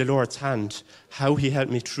could see the Lord's hand, how he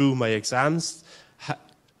helped me through my exams.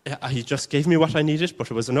 He just gave me what I needed,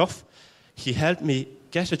 but it was enough. He helped me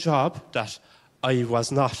get a job that I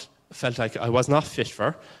felt like I was not fit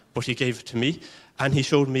for, but he gave it to me. And he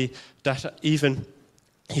showed me that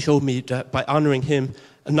by honouring him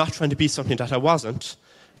and not trying to be something that I wasn't,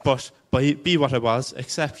 but be what I was,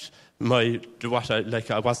 except I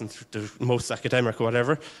wasn't the most academic or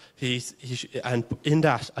whatever. And in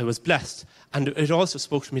that I was blessed. And it also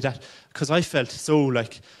spoke to me that, because I felt so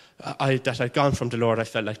like that I'd gone from the Lord, I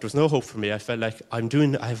felt like there was no hope for me. I felt like I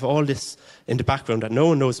have all this in the background that no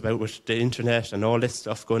one knows about, with the internet and all this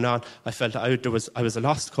stuff going on. I felt I was a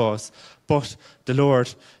lost cause. But the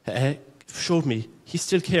Lord showed me he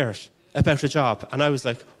still cared about a job. And I was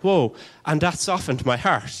like, whoa. And that softened my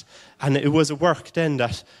heart. And it was a work then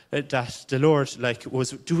that the Lord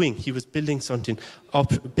was doing. He was building something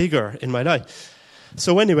up bigger in my life.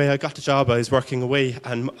 So anyway, I got the job. I was working away,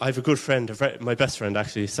 and I have a good friend, my best friend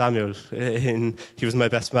actually, Samuel. He was my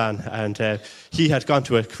best man, and he had gone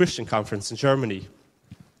to a Christian conference in Germany,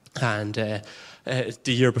 and the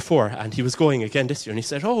year before, and he was going again this year. And he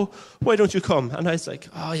said, "Oh, why don't you come?" And I was like,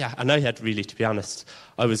 "Oh yeah." And I had really, to be honest,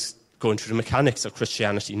 I was going through the mechanics of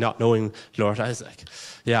Christianity, not knowing Lord. I was like,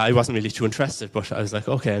 yeah, I wasn't really too interested, but I was like,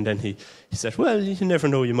 okay. And then he said, well, you never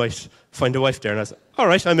know, you might find a wife there. And I was like, all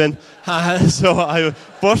right, I'm in.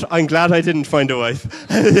 But I'm glad I didn't find a wife.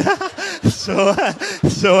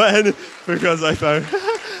 Because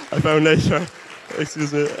I found later.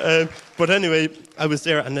 Excuse me. But anyway, I was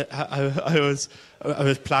there, and I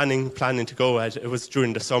was planning to go. It was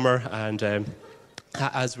during the summer, and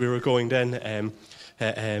as we were going then,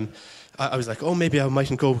 I was like, oh, maybe I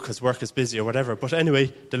mightn't go because work is busy or whatever. But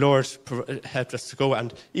anyway, the Lord helped us to go.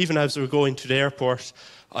 And even as we were going to the airport,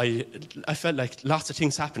 I felt like lots of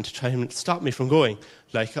things happened to try and stop me from going.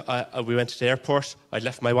 Like, we went to the airport, I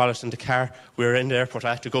left my wallet in the car, we were in the airport,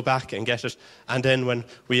 I had to go back and get it. And then when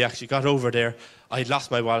we actually got over there, I'd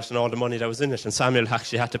lost my wallet and all the money that was in it, and Samuel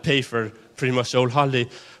actually had to pay for pretty much the whole holiday.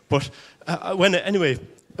 But when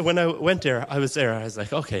I went there, I was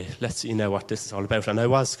like, okay, let's see now what this is all about. And I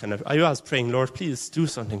was praying, Lord, please do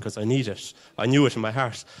something because I need it. I knew it in my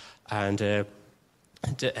heart. And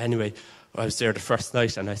anyway, I was there the first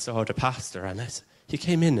night and I saw the pastor, and he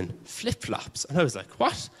came in flip-flops. And I was like,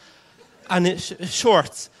 what? And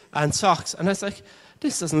shorts and socks. And I was like,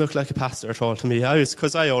 this doesn't look like a pastor at all to me.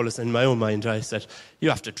 Because I always, in my own mind, I said, you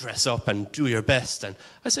have to dress up and do your best. And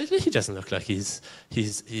I said, he doesn't look like he's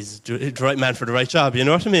the right man for the right job, you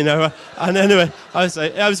know what I mean? And anyway, I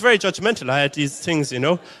was very judgmental. I had these things,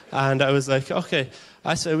 and I was like, okay.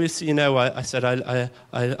 I said, we'll see now. I said,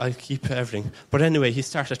 I'll keep everything. But anyway, he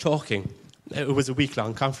started talking. It was a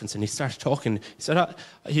week-long conference, and he started talking. He said,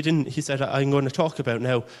 He said, I'm going to talk about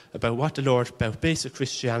what the Lord, about basic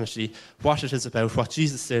Christianity, what it is about, what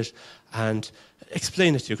Jesus did, and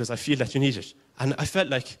explain it to you because I feel that you need it. And I felt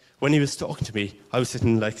like when he was talking to me, I was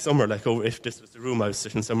sitting like somewhere, like over, if this was the room, I was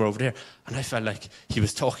sitting somewhere over there, and I felt like he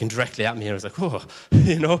was talking directly at me, and I was like, oh,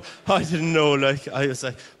 I didn't know, like, I was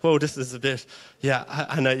like, whoa, this is a bit, yeah,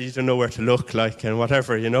 and you don't know where to look, like, and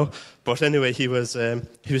whatever, But anyway, he was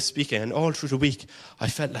speaking, and all through the week, I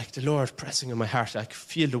felt like the Lord pressing on my heart. I could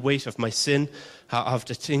feel the weight of my sin, of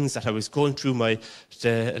the things that I was going through,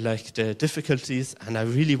 the difficulties, and I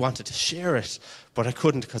really wanted to share it, but I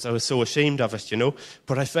couldn't because I was so ashamed of it,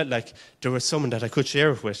 But I felt like there was someone that I could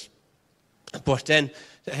share it with. But then,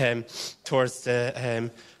 towards the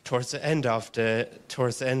end of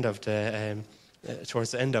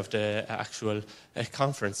the actual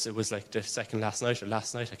conference, it was like the second last night or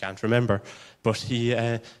last night, I can't remember. But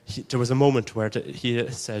there was a moment where he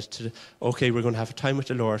said, okay, we're going to have a time with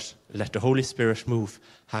the Lord, let the Holy Spirit move.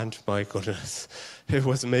 And my goodness, it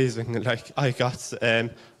was amazing. Like I got,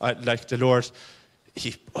 like the Lord,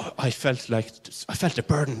 I felt the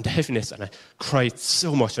burden, the heaviness, and I cried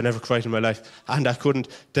so much. I never cried in my life. And I couldn't,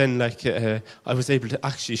 then I was able to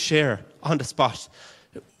actually share on the spot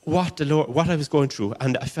what I was going through,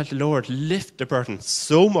 and I felt the Lord lift the burden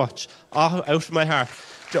so much out of my heart.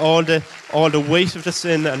 All the weight of the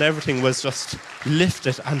sin and everything was just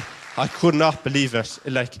lifted, and I could not believe it.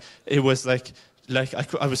 Like it was like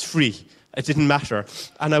I was free. It didn't matter,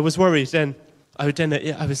 and I was worried. Then I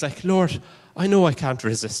was like, Lord, I know I can't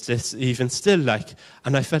resist this even still,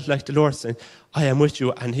 and I felt like the Lord saying, I am with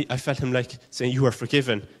you, and I felt him like saying, you are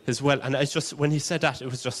forgiven as well. And when he said that, it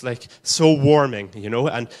was just like so warming,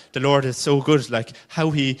 and the Lord is so good, like how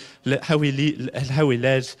he led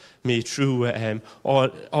me through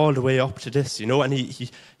all the way up to this, and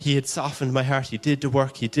he had softened my heart. He did the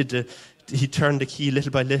work. He turned the key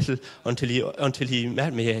little by little until he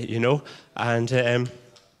met me, and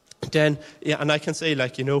then, yeah, and I can say,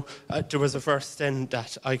 there was a verse then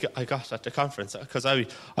that I got at the conference, because I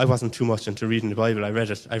wasn't too much into reading the Bible. I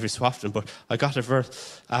read it every so often, but I got a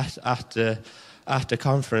verse at the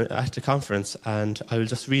conference, and I will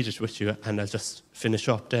just read it with you, and I'll just finish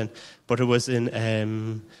up then. But it was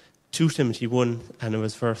in 2 Timothy 1, and it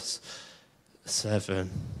was verse 7.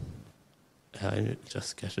 I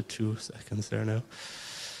just get it 2 seconds there now.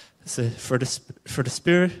 So, for the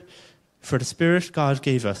Spirit God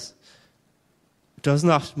gave us does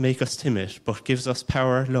not make us timid, but gives us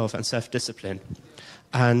power, love, and self-discipline.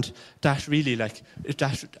 And that really,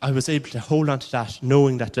 I was able to hold on to that,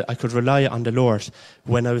 knowing that I could rely on the Lord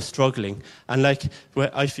when I was struggling. And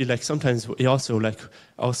I feel like sometimes we also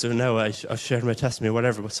now I've shared my testimony or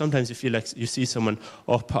whatever, but sometimes you feel like you see someone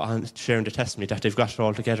up on sharing the testimony that they've got it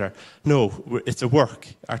all together. No, it's a work.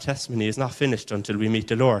 Our testimony is not finished until we meet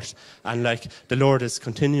the Lord. And the Lord is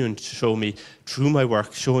continuing to show me through my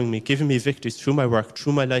work, giving me victories through my work,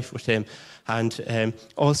 through my life with him. And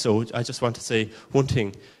also, I just want to say one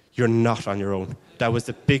thing. You're not on your own. That was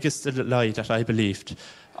the biggest lie that I believed.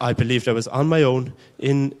 I believed I was on my own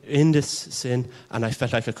in this sin, and I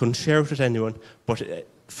felt like I couldn't share it with anyone. But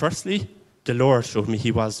firstly, the Lord showed me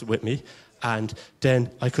he was with me, and then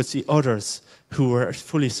I could see others who were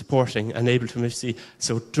fully supporting and able to see.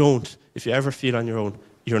 So if you ever feel on your own,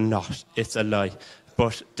 you're not. It's a lie.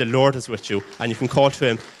 But the Lord is with you, and you can call to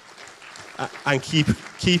him and keep,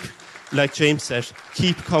 like James said,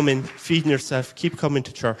 keep coming, feeding yourself, keep coming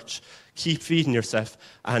to church, keep feeding yourself,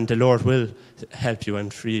 and the Lord will help you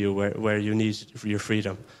and free you where you need your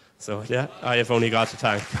freedom. So, yeah, I have only God to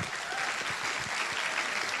thank.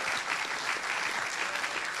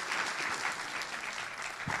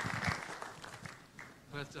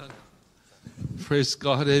 Praise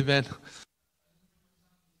God, amen.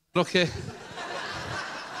 Okay.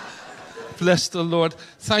 Bless the Lord.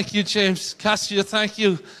 Thank you, James. Cassia, thank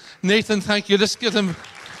you. Nathan, thank you. Let's give them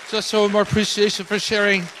just show more appreciation for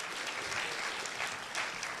sharing.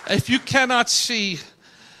 If you cannot see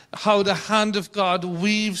how the hand of God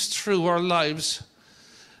weaves through our lives,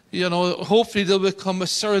 you know, hopefully there will come a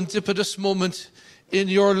serendipitous moment in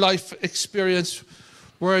your life experience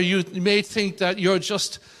where you may think that you're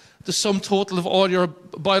just the sum total of all your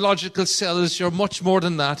biological cells. You're much more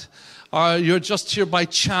than that. Or you're just here by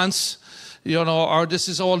chance, you know, or this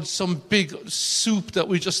is all some big soup that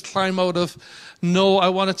we just climb out of. No, I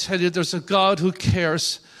want to tell you, there's a God who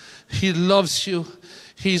cares. He loves you.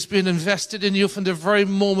 He's been invested in you from the very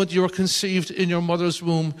moment you were conceived in your mother's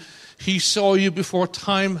womb. He saw you before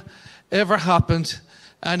time ever happened.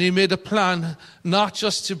 And he made a plan not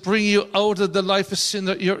just to bring you out of the life of sin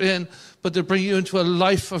that you're in, but to bring you into a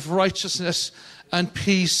life of righteousness and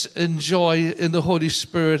peace and joy in the Holy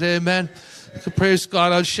Spirit. Amen. So praise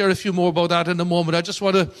God. I'll share a few more about that in a moment. I just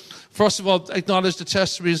want to, first of all, acknowledge the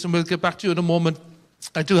testimonies, and we'll get back to you in a moment.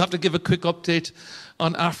 I do have to give a quick update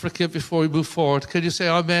on Africa before we move forward. Can you say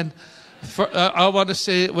amen? I want to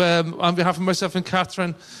say, on behalf of myself and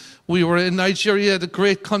Catherine, we were in Nigeria, the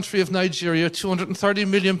great country of Nigeria, 230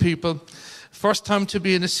 million people. First time to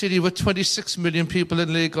be in a city with 26 million people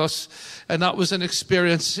in Lagos. And that was an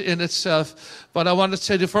experience in itself. But I want to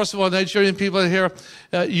tell you, first of all, Nigerian people here,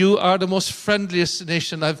 you are the most friendliest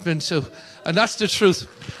nation I've been to. And that's the truth.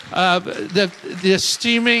 The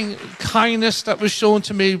esteeming kindness that was shown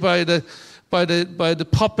to me by the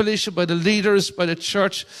population, by the leaders, by the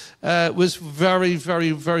church, was very,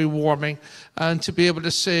 very, very warming. And to be able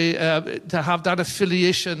to say, to have that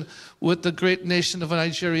affiliation with the great nation of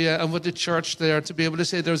Nigeria and with the church there, to be able to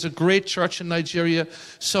say there's a great church in Nigeria,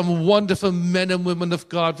 some wonderful men and women of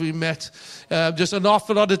God we met. There's an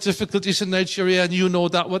awful lot of difficulties in Nigeria, and you know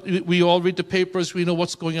that. We all read the papers, we know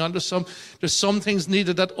what's going on. There's some things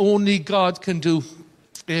needed that only God can do.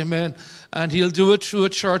 Amen. And he'll do it through a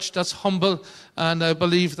church that's humble. And I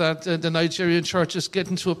believe that the Nigerian church is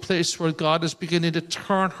getting to a place where God is beginning to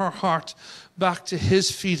turn her heart back to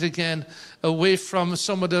his feet again, away from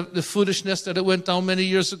some of the foolishness that it went down many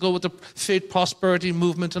years ago with the faith prosperity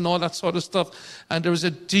movement and all that sort of stuff. And there was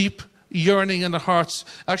a deep yearning in the hearts.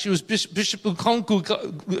 Actually, it was Bishop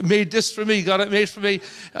Ukonku made this for me, got it made for me.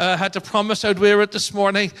 Had to promise I'd wear it this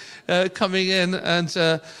morning coming in.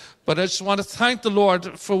 But I just want to thank the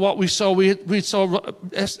Lord for what we saw. We saw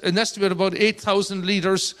an estimate about 8,000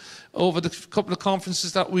 leaders over the couple of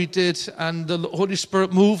conferences that we did, and the Holy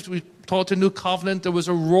Spirit moved. We taught a new covenant. There was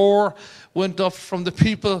a roar went up from the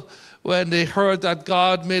people when they heard that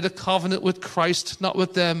God made a covenant with Christ, not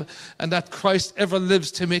with them, and that Christ ever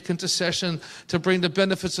lives to make intercession, to bring the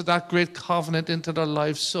benefits of that great covenant into their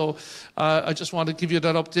lives. So I just want to give you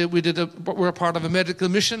that update. We're part of a medical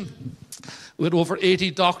mission. We had over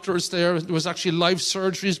 80 doctors there. There was actually live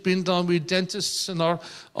surgeries being done. We had dentists and our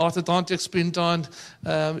orthodontics being done.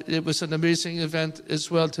 It was an amazing event as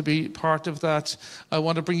well to be part of that. I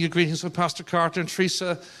want to bring you greetings from Pastor Carter and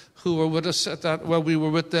Teresa, who were with us at that. Well, we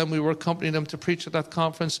were with them. We were accompanying them to preach at that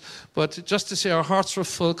conference. But just to say our hearts were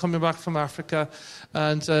full coming back from Africa,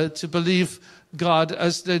 and to believe God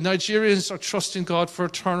as the Nigerians are trusting God for a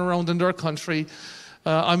turnaround in their country.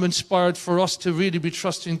 I'm inspired for us to really be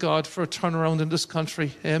trusting God for a turnaround in this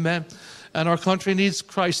country. Amen. And our country needs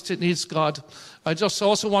Christ. It needs God. I just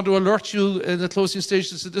also want to alert you in the closing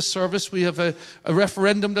stages of this service. We have a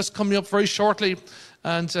referendum that's coming up very shortly.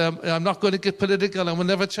 And I'm not going to get political. I will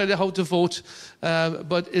never tell you how to vote.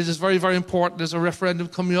 But it is very, very important. There's a referendum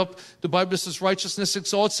coming up. The Bible says righteousness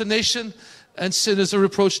exalts a nation, and sin is a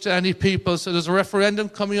reproach to any people. So there's a referendum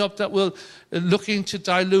coming up that will looking to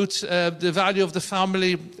dilute the value of the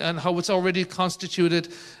family and how it's already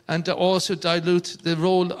constituted, and to also dilute the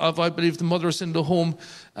role of, I believe, the mothers in the home.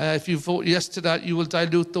 If you vote yes to that, you will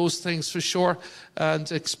dilute those things for sure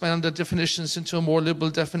and expand the definitions into a more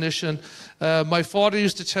liberal definition. My father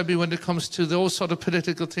used to tell me when it comes to those sort of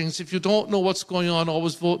political things, if you don't know what's going on,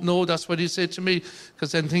 always vote no. That's what he said to me,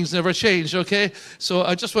 because then things never change, okay? So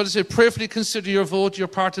I just want to say, prayerfully consider your vote. You're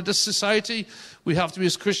part of this society. We have to be,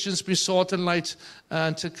 as Christians, be salt and light,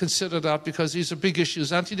 and to consider that, because these are big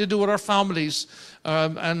issues. Anything to do with our families.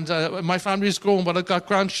 My family's grown, but I've got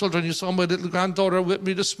grandchildren. You saw my little granddaughter with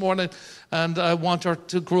me this morning, and I want her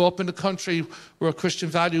to grow up in a country where Christian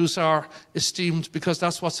values are esteemed, because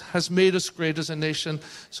that's what has made us great as a nation.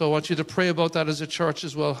 So I want you to pray about that as a church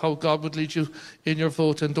as well, how God would lead you in your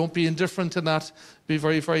vote. And don't be indifferent to that. Be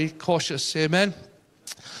very, very cautious. Amen.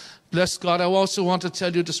 Bless God. I also want to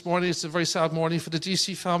tell you this morning, it's a very sad morning for the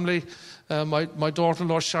DC family. My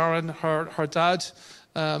daughter-in-law Sharon, her dad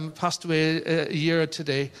passed away a year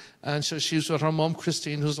today. And so she's with her mum,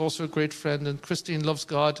 Christine, who's also a great friend. And Christine loves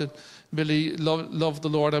God and Billy loved the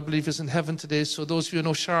Lord, I believe, is in heaven today. So those of you who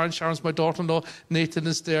know Sharon's my daughter-in-law. Nathan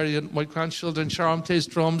is there. My grandchildren, Sharon plays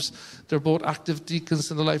drums. They're both active deacons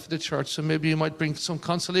in the life of the church. So maybe you might bring some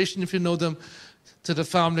consolation if you know them to the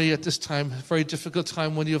family at this time. A very difficult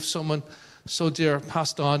time when you have someone so dear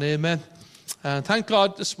passed on. Amen. And thank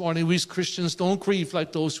God this morning we as Christians don't grieve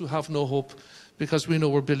like those who have no hope, because we know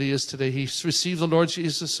where Billy is today. He's received the Lord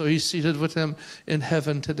Jesus, so he's seated with him in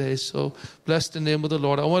heaven today. So bless the name of the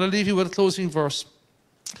Lord. I want to leave you with a closing verse.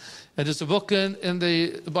 And there's a book in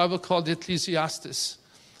the Bible called the Ecclesiastes.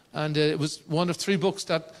 And it was one of 3 books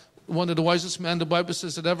that one of the wisest men, the Bible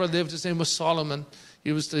says, that ever lived. His name was Solomon.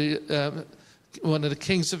 He was one of the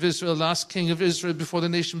kings of Israel, last king of Israel before the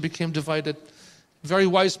nation became divided. Very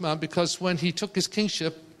wise man, because when he took his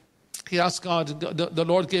kingship, he asked God, the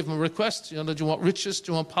Lord gave him a request. Do you want riches?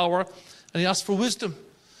 Do you want power? And he asked for wisdom.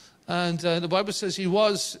 And the Bible says he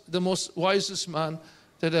was the most wisest man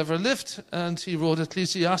that ever lived. And he wrote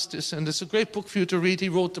Ecclesiastes. And it's a great book for you to read. He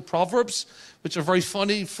wrote the Proverbs, which are very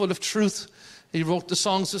funny, full of truth. He wrote the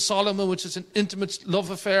Songs of Solomon, which is an intimate love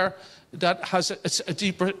affair that has a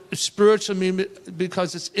deeper spiritual meaning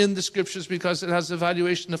because it's in the scriptures, because it has a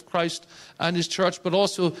valuation of Christ and his church, but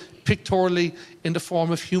also pictorially in the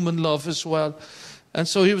form of human love as well. And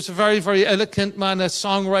so he was a very, very eloquent man, a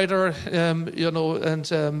songwriter,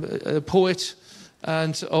 and a poet,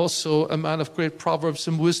 and also a man of great proverbs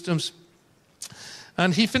and wisdoms.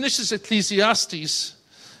 And he finishes Ecclesiastes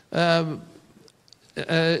in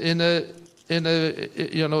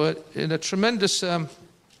a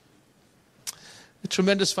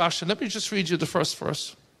tremendous fashion. Let me just read you the first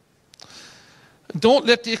verse. Don't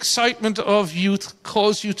let the excitement of youth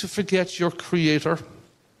cause you to forget your Creator.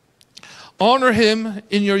 Honor him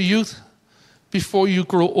in your youth before you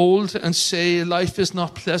grow old and say life is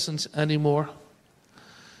not pleasant anymore.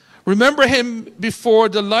 Remember him before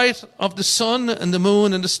the light of the sun and the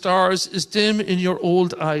moon and the stars is dim in your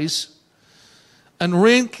old eyes, and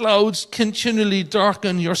rain clouds continually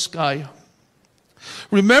darken your sky.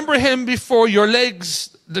 Remember him before your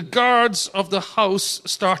legs, the guards of the house,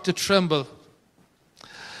 start to tremble,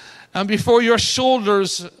 and before your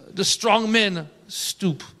shoulders, the strong men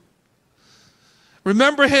stoop.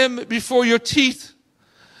 Remember him before your teeth,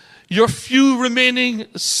 your few remaining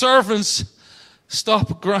servants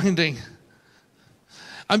stop grinding,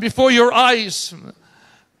 and before your eyes,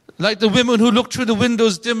 like the women who look through the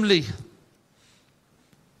windows dimly.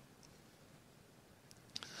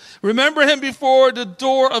 Remember him before the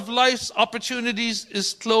door of life's opportunities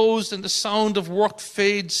is closed and the sound of work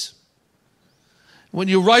fades. When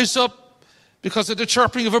you rise up because of the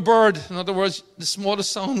chirping of a bird, in other words, the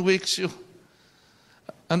smallest sound wakes you,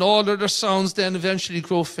 and all other sounds then eventually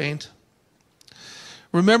grow faint.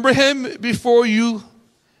 Remember him before you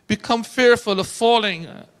become fearful of falling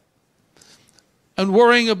and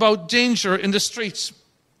worrying about danger in the streets.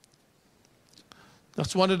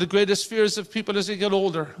 That's one of the greatest fears of people as they get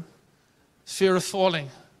older. Fear of falling,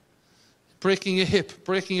 breaking a hip,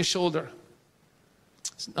 breaking a shoulder.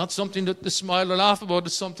 It's not something that they smile or laugh about.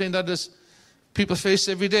 It's something that people face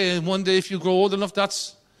every day. And one day, if you grow old enough,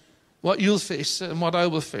 that's what you'll face and what I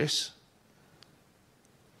will face.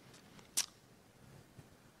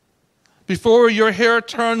 Before your hair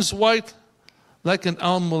turns white like an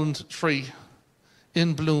almond tree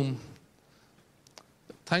in bloom.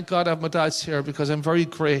 Thank God I have my dad's hair because I'm very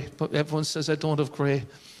grey, but everyone says I don't have grey.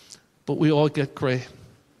 But we all get grey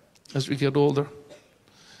as we get older.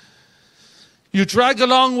 You drag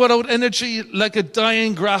along without energy like a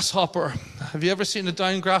dying grasshopper. Have you ever seen a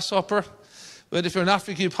dying grasshopper? Well, if you're in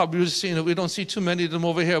Africa, you probably would have seen it. We don't see too many of them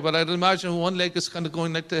over here, but I'd imagine one leg is kind of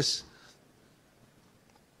going like this.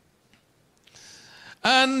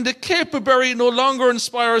 And the caperberry no longer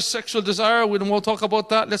inspires sexual desire. We won't talk about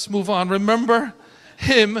that. Let's move on. Remember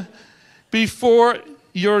him before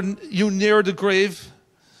you near the grave,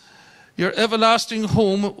 your everlasting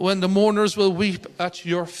home, when the mourners will weep at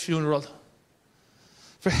your funeral.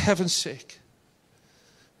 For heaven's sake,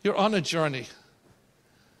 you're on a journey,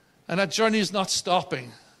 and that journey is not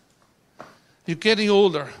stopping. You're getting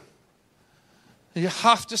older, and you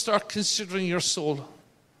have to start considering your soul.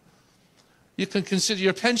 You can consider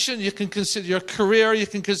your pension, you can consider your career, you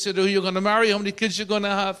can consider who you're going to marry, how many kids you're going to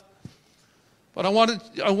have. But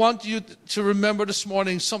I want you to remember this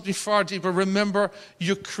morning something far deeper. Remember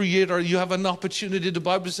your Creator. You have an opportunity. The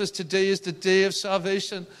Bible says today is the day of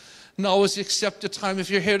salvation. Now is the accepted time. If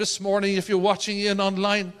you're here this morning, if you're watching in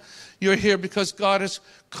online, You're here because God has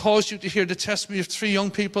caused you to hear the testimony of 3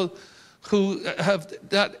 young people who have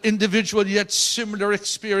that individual yet similar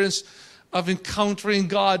experience of encountering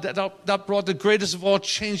God that brought the greatest of all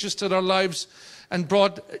changes to their lives and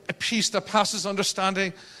brought a peace that passes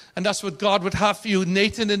understanding. And that's what God would have for you.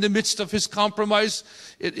 Nathan, in the midst of his compromise,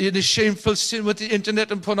 in his shameful sin with the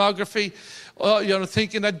internet and pornography,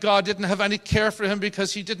 thinking that God didn't have any care for him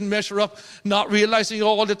because he didn't measure up, not realizing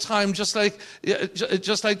all the time, just like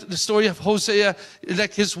the story of Hosea,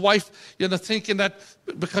 like his wife, thinking that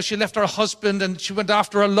because she left her husband and she went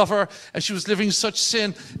after a lover and she was living such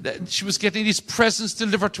sin, that she was getting these presents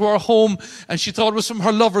delivered to her home, and she thought it was from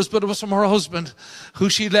her lovers, but it was from her husband, who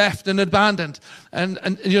she left and abandoned.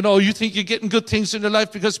 And you think you're getting good things in your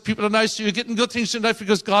life because people are nice to you. You're getting good things in life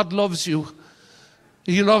because God loves you.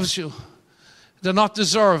 He loves you. They're not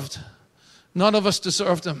deserved. None of us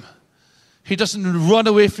deserve them. He doesn't run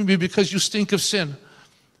away from you because you stink of sin,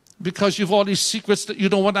 because you've all these secrets that you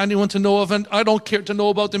don't want anyone to know of, and I don't care to know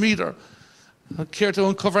about them either. I don't care to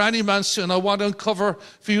uncover any man's sin. I want to uncover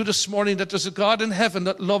for you this morning that there's a God in heaven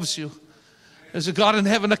that loves you. There's a God in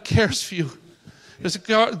heaven that cares for you. There's a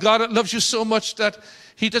God that loves you so much that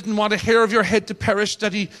he didn't want a hair of your head to perish,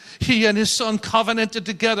 that he and his son covenanted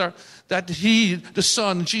together that he, the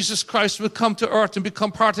Son, Jesus Christ, would come to earth and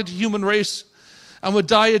become part of the human race and would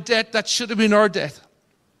die a death that should have been our death.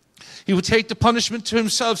 He would take the punishment to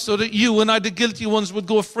himself so that you and I, the guilty ones, would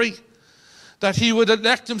go free. That he would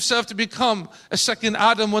elect himself to become a second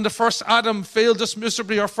Adam. When the first Adam failed us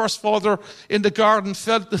miserably, our first father in the garden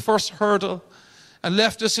felt the first hurdle and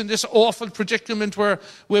left us in this awful predicament where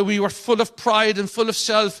we were full of pride and full of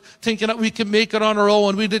self, thinking that we can make it on our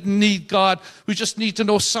own. We didn't need God. We just need to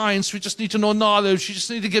know science. We just need to know knowledge. We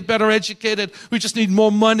just need to get better educated. We just need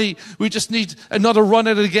more money. We just need another run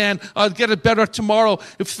at it again. I'll get it better tomorrow.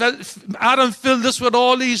 Adam filled us with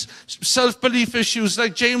all these self-belief issues,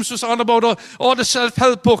 like James was on about all the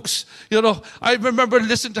self-help books. I remember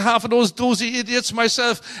listening to half of those dozy idiots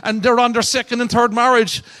myself, and they're on their second and third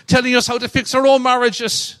marriage, telling us how to fix our own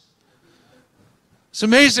marriages. It's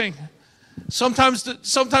amazing. Sometimes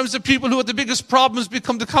the people who have the biggest problems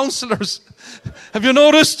become the counselors. Have you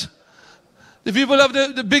noticed? The people who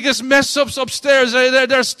have the biggest mess ups upstairs,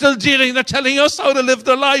 they're still dealing, they're telling us how to live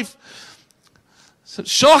their life.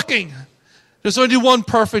 It's shocking. There's only one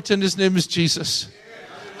perfect, and his name is Jesus.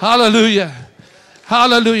 Hallelujah.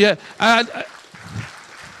 Hallelujah. And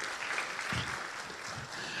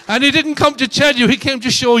he didn't come to tell you, he came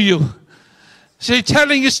to show you. See,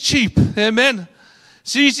 telling is cheap. Amen.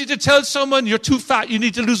 It's easy to tell someone you're too fat, you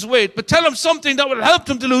need to lose weight. But tell them something that will help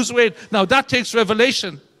them to lose weight. Now, that takes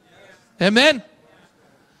revelation. Amen.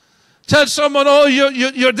 Tell someone, oh,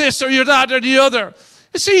 you're this or you're that or the other.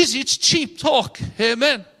 It's easy. It's cheap talk.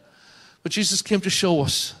 Amen. But Jesus came to show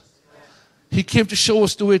us. He came to show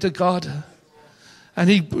us the way to God. And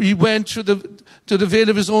he went through the veil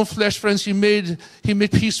of his own flesh, friends. He made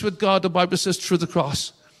peace with God, the Bible says, through the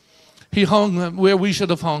cross. He hung where we should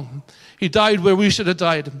have hung. He died where we should have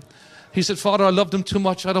died. He said, Father, I love them too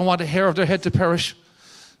much. I don't want a hair of their head to perish.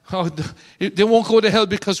 Oh, they won't go to hell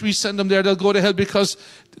because we send them there. They'll go to hell because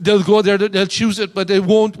they'll go there. They'll choose it, but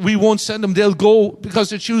we won't send them. They'll go because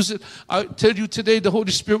they choose it. I tell you today, the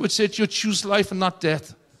Holy Spirit would say to you, choose life and not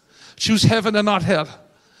death. Choose heaven and not hell.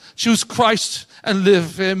 Choose Christ and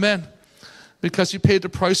live. Amen. Because he paid the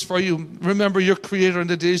price for you. Remember your Creator in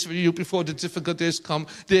the days for you before the difficult days come.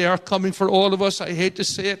 They are coming for all of us. I hate to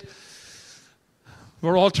say it.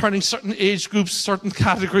 We're all turning certain age groups, certain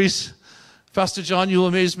categories. Pastor John, you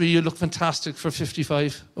amaze me. You look fantastic for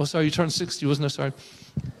 55. Oh, sorry, you turned 60, wasn't it? Sorry.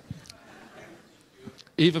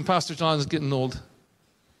 Even Pastor John is getting old.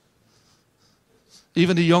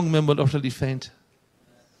 Even the young men will utterly faint.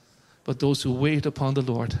 But those who wait upon the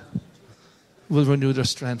Lord will renew their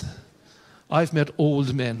strength. I've met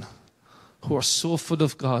old men who are so full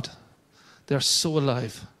of God. They're so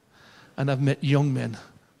alive. And I've met young men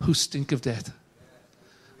who stink of death.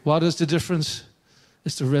 What is the difference?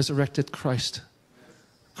 It's the resurrected Christ.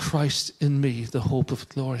 Christ in me, the hope of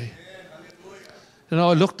glory.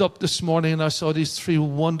 I looked up this morning and I saw these 3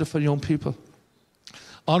 wonderful young people.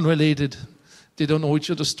 Unrelated. They don't know each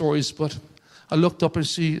other's stories, but I looked up and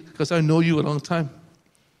see, because I know you a long time.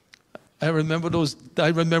 I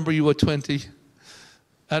remember you at 20.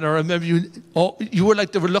 And I remember you were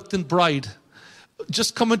like the reluctant bride.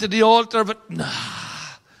 Just coming to the altar, but nah.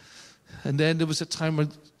 And then there was a time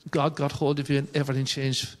when God got hold of you and everything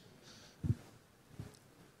changed.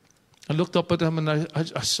 I looked up at them and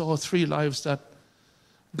I saw 3 lives that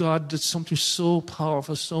God did something so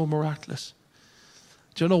powerful, so miraculous.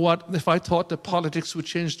 Do you know what? If I thought that politics would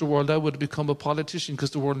change the world, I would have become a politician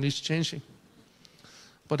because the world needs changing.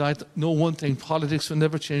 But I know one thing, politics will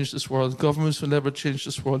never change this world. Governments will never change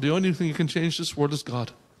this world. The only thing that can change this world is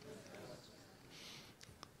God.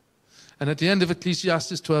 And at the end of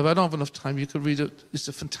Ecclesiastes 12, I don't have enough time, you can read it. It's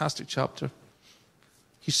a fantastic chapter.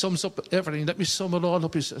 He sums up everything. Let me sum it all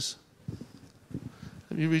up, he says.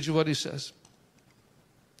 Let me read you what he says.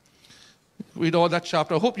 Read all that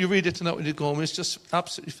chapter. I hope you read it tonight when you go home. It's just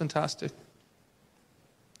absolutely fantastic.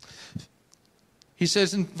 He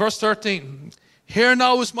says in verse 13, here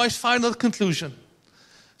now is my final conclusion.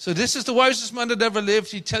 So this is the wisest man that ever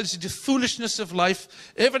lived. He tells you the foolishness of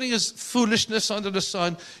life. Everything is foolishness under the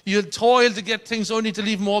sun. You'll toil to get things only to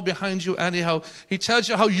leave them all behind you anyhow. He tells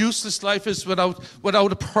you how useless life is without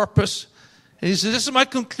a purpose. And he said, this is my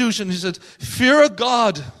conclusion. He said, fear of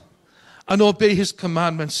God and obey his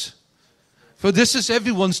commandments. For this is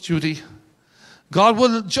everyone's duty. God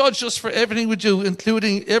will judge us for everything we do,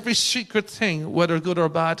 including every secret thing, whether good or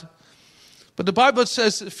bad. But the Bible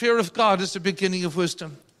says that fear of God is the beginning of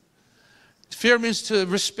wisdom. Fear means to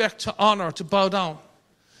respect, to honor, to bow down,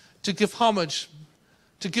 to give homage,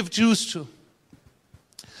 to give dues to.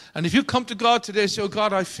 And if you come to God today and say, oh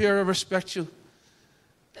God, I fear and respect you,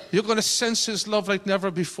 you're going to sense his love like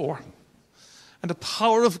never before. And the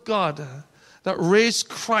power of God that raised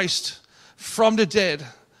Christ from the dead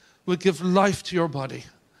will give life to your body.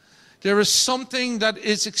 There is something that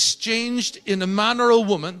is exchanged in a man or a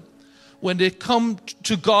woman when they come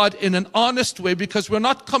to God in an honest way, because we're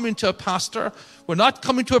not coming to a pastor, we're not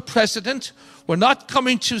coming to a president, we're not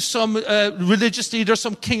coming to some religious leader,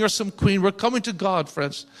 some king or some queen. We're coming to God,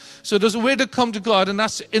 friends. So there's a way to come to God, and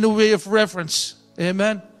that's in a way of reverence.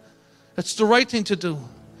 Amen? That's the right thing to do.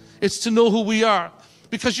 It's to know who we are.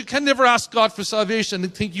 Because you can never ask God for salvation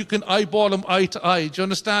and think you can eyeball him eye to eye. Do you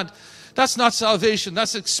understand? That's not salvation.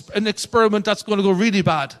 That's an experiment that's going to go really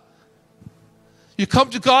bad. You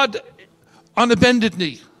come to God on a bended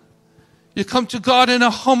knee. You come to God in a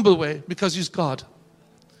humble way because he's God.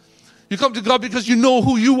 You come to God because you know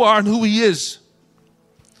who you are and who he is.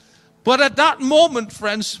 But at that moment,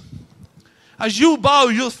 friends, as you bow,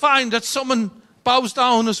 you'll find that someone bows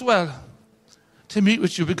down as well to meet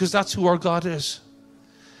with you, because that's who our God is.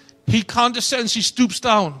 He condescends, he stoops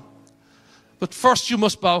down. But first you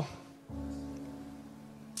must bow.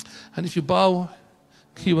 And if you bow,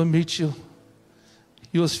 he will meet you.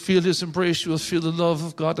 You will feel his embrace. You will feel the love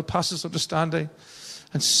of God that passes understanding.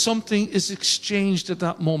 And something is exchanged at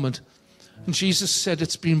that moment. And Jesus said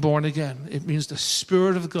it's been born again. It means the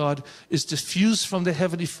Spirit of God is diffused from the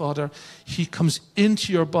Heavenly Father. He comes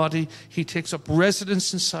into your body. He takes up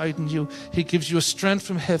residence inside in you. He gives you a strength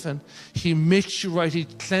from heaven. He makes you right. He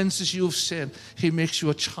cleanses you of sin. He makes you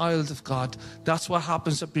a child of God. That's what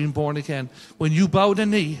happens at being born again. When you bow the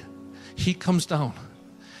knee, he comes down.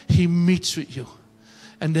 He meets with you.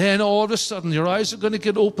 And then all of a sudden, your eyes are going to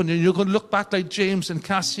get open and you're going to look back like James and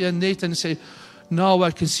Cassia and Nathan and say, now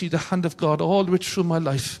I can see the hand of God all the way through my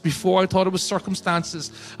life. Before I thought it was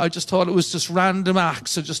circumstances. I just thought it was just random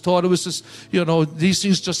acts. I just thought it was just, these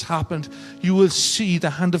things just happened. You will see the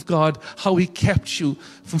hand of God, how he kept you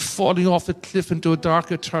from falling off the cliff into a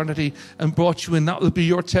dark eternity and brought you in. That will be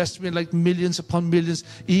your testimony, like millions upon millions.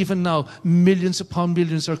 Even now, millions upon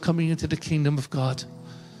millions are coming into the kingdom of God.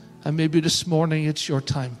 And maybe this morning it's your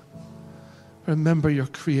time. Remember your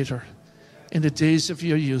Creator in the days of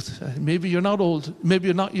your youth. Maybe you're not old. Maybe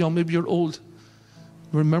you're not young. Maybe you're old.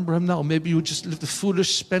 Remember him now. Maybe you just lived a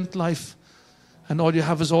foolish, spent life and all you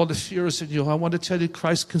have is all the fears in you. I want to tell you,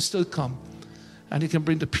 Christ can still come and he can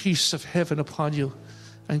bring the peace of heaven upon you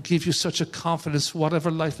and give you such a confidence,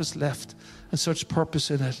 whatever life is left, and such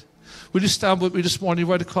purpose in it. Will you stand with me this morning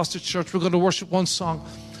right across the church? We're going to worship one song.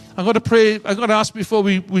 I'm going to pray. I'm going to ask before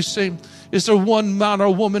we sing, is there one man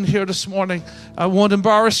or woman here this morning? I won't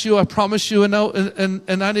embarrass you. I promise you. In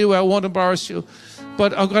any way, I won't embarrass you.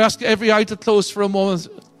 But I'm going to ask every eye to close for a moment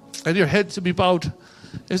and your head to be bowed.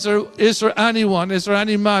 Is there anyone, is there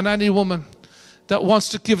any man, any woman that wants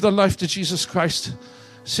to give their life to Jesus Christ?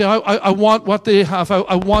 Say, I want what they have.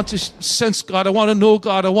 I want to sense God. I want to know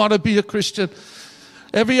God. I want to be a Christian.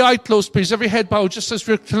 Every eye closed, please. Every head bowed, just as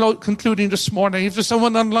we're concluding this morning. If there's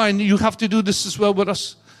someone online, you have to do this as well with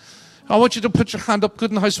us. I want you to put your hand up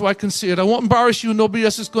good and high so I can see it. I won't embarrass you. Nobody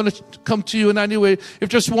else is going to come to you in any way. If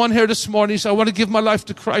there's one here this morning, so I want to give my life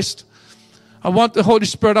to Christ. I want the Holy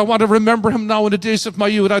Spirit. I want to remember him now in the days of my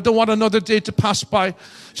youth. I don't want another day to pass by.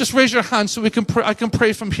 Just raise your hand so we can pray. I can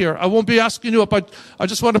pray from here. I won't be asking you up. I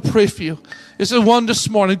just want to pray for you. Is there one this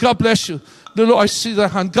morning? God bless you. Lord, I see that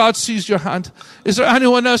hand. God sees your hand. Is there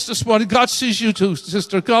anyone else this morning? God sees you too,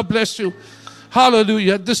 sister. God bless you.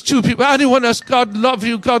 Hallelujah. There's 2 people. Anyone else? God love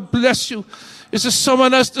you. God bless you. Is there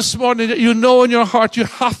someone else this morning that you know in your heart you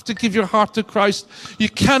have to give your heart to Christ? You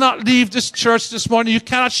cannot leave this church this morning. You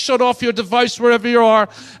cannot shut off your device wherever you are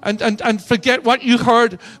and forget what you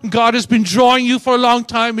heard. God has been drawing you for a long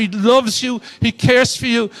time. He loves you. He cares for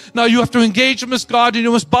you. Now you have to engage Him as God, and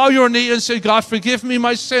you must bow your knee and say, God, forgive me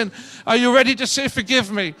my sin. Are you ready to say,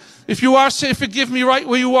 forgive me? If you are, say, forgive me right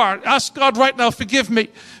where you are. Ask God right now, forgive me.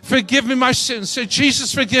 Forgive me my sins. Say,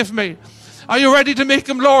 Jesus, forgive me. Are you ready to make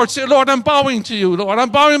Him Lord? Say, Lord, I'm bowing to you, Lord. I'm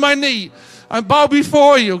bowing my knee. I bow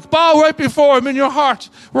before you. Bow right before Him in your heart,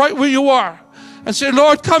 right where you are. And say,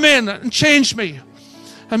 Lord, come in and change me.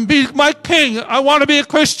 And be my King. I want to be a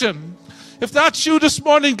Christian. If that's you this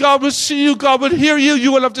morning, God will see you. God will hear you.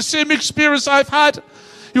 You will have the same experience I've had.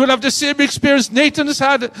 You will have the same experience Nathan has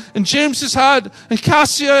had, and James has had, and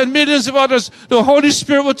Cassia, and millions of others. The Holy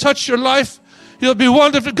Spirit will touch your life. You'll be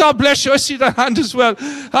wonderful. God bless you. I see that hand as well.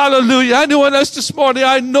 Hallelujah. Anyone else this morning?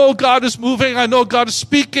 I know God is moving. I know God is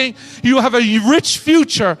speaking. You have a rich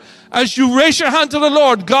future. As you raise your hand to the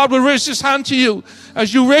Lord, God will raise His hand to you.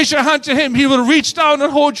 As you raise your hand to Him, He will reach down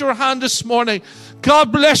and hold your hand this morning.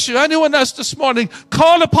 God bless you. Anyone else this morning?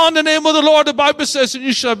 Call upon the name of the Lord, the Bible says, and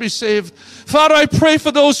you shall be saved. Father, I pray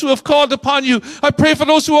for those who have called upon you. I pray for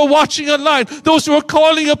those who are watching online, those who are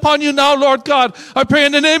calling upon you now, Lord God. I pray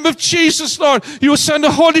in the name of Jesus, Lord, you will send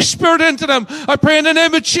the Holy Spirit into them. I pray in the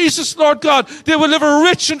name of Jesus, Lord God, they will live a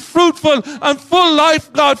rich and fruitful and full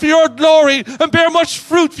life, God, for your glory, and bear much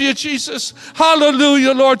fruit for you, Jesus.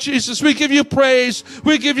 Hallelujah, Lord Jesus. We give you praise.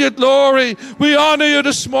 We give you glory. We honor you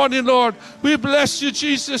this morning, Lord. We bless you,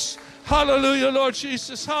 Jesus. Hallelujah, Lord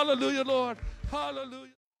Jesus. Hallelujah, Lord. Hallelujah.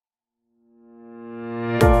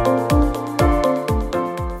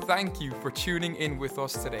 Thank you for tuning in with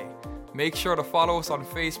us today. Make sure to follow us on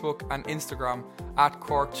Facebook and Instagram at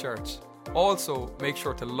Cork Church. Also, make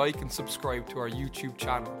sure to like and subscribe to our YouTube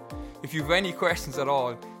channel. If you have any questions at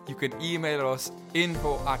all, you can email us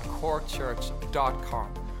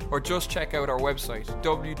info@corkchurch.com or just check out our website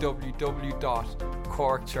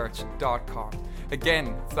www.corkchurch.com.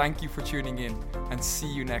 Again, thank you for tuning in and see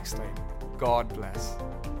you next time. God bless.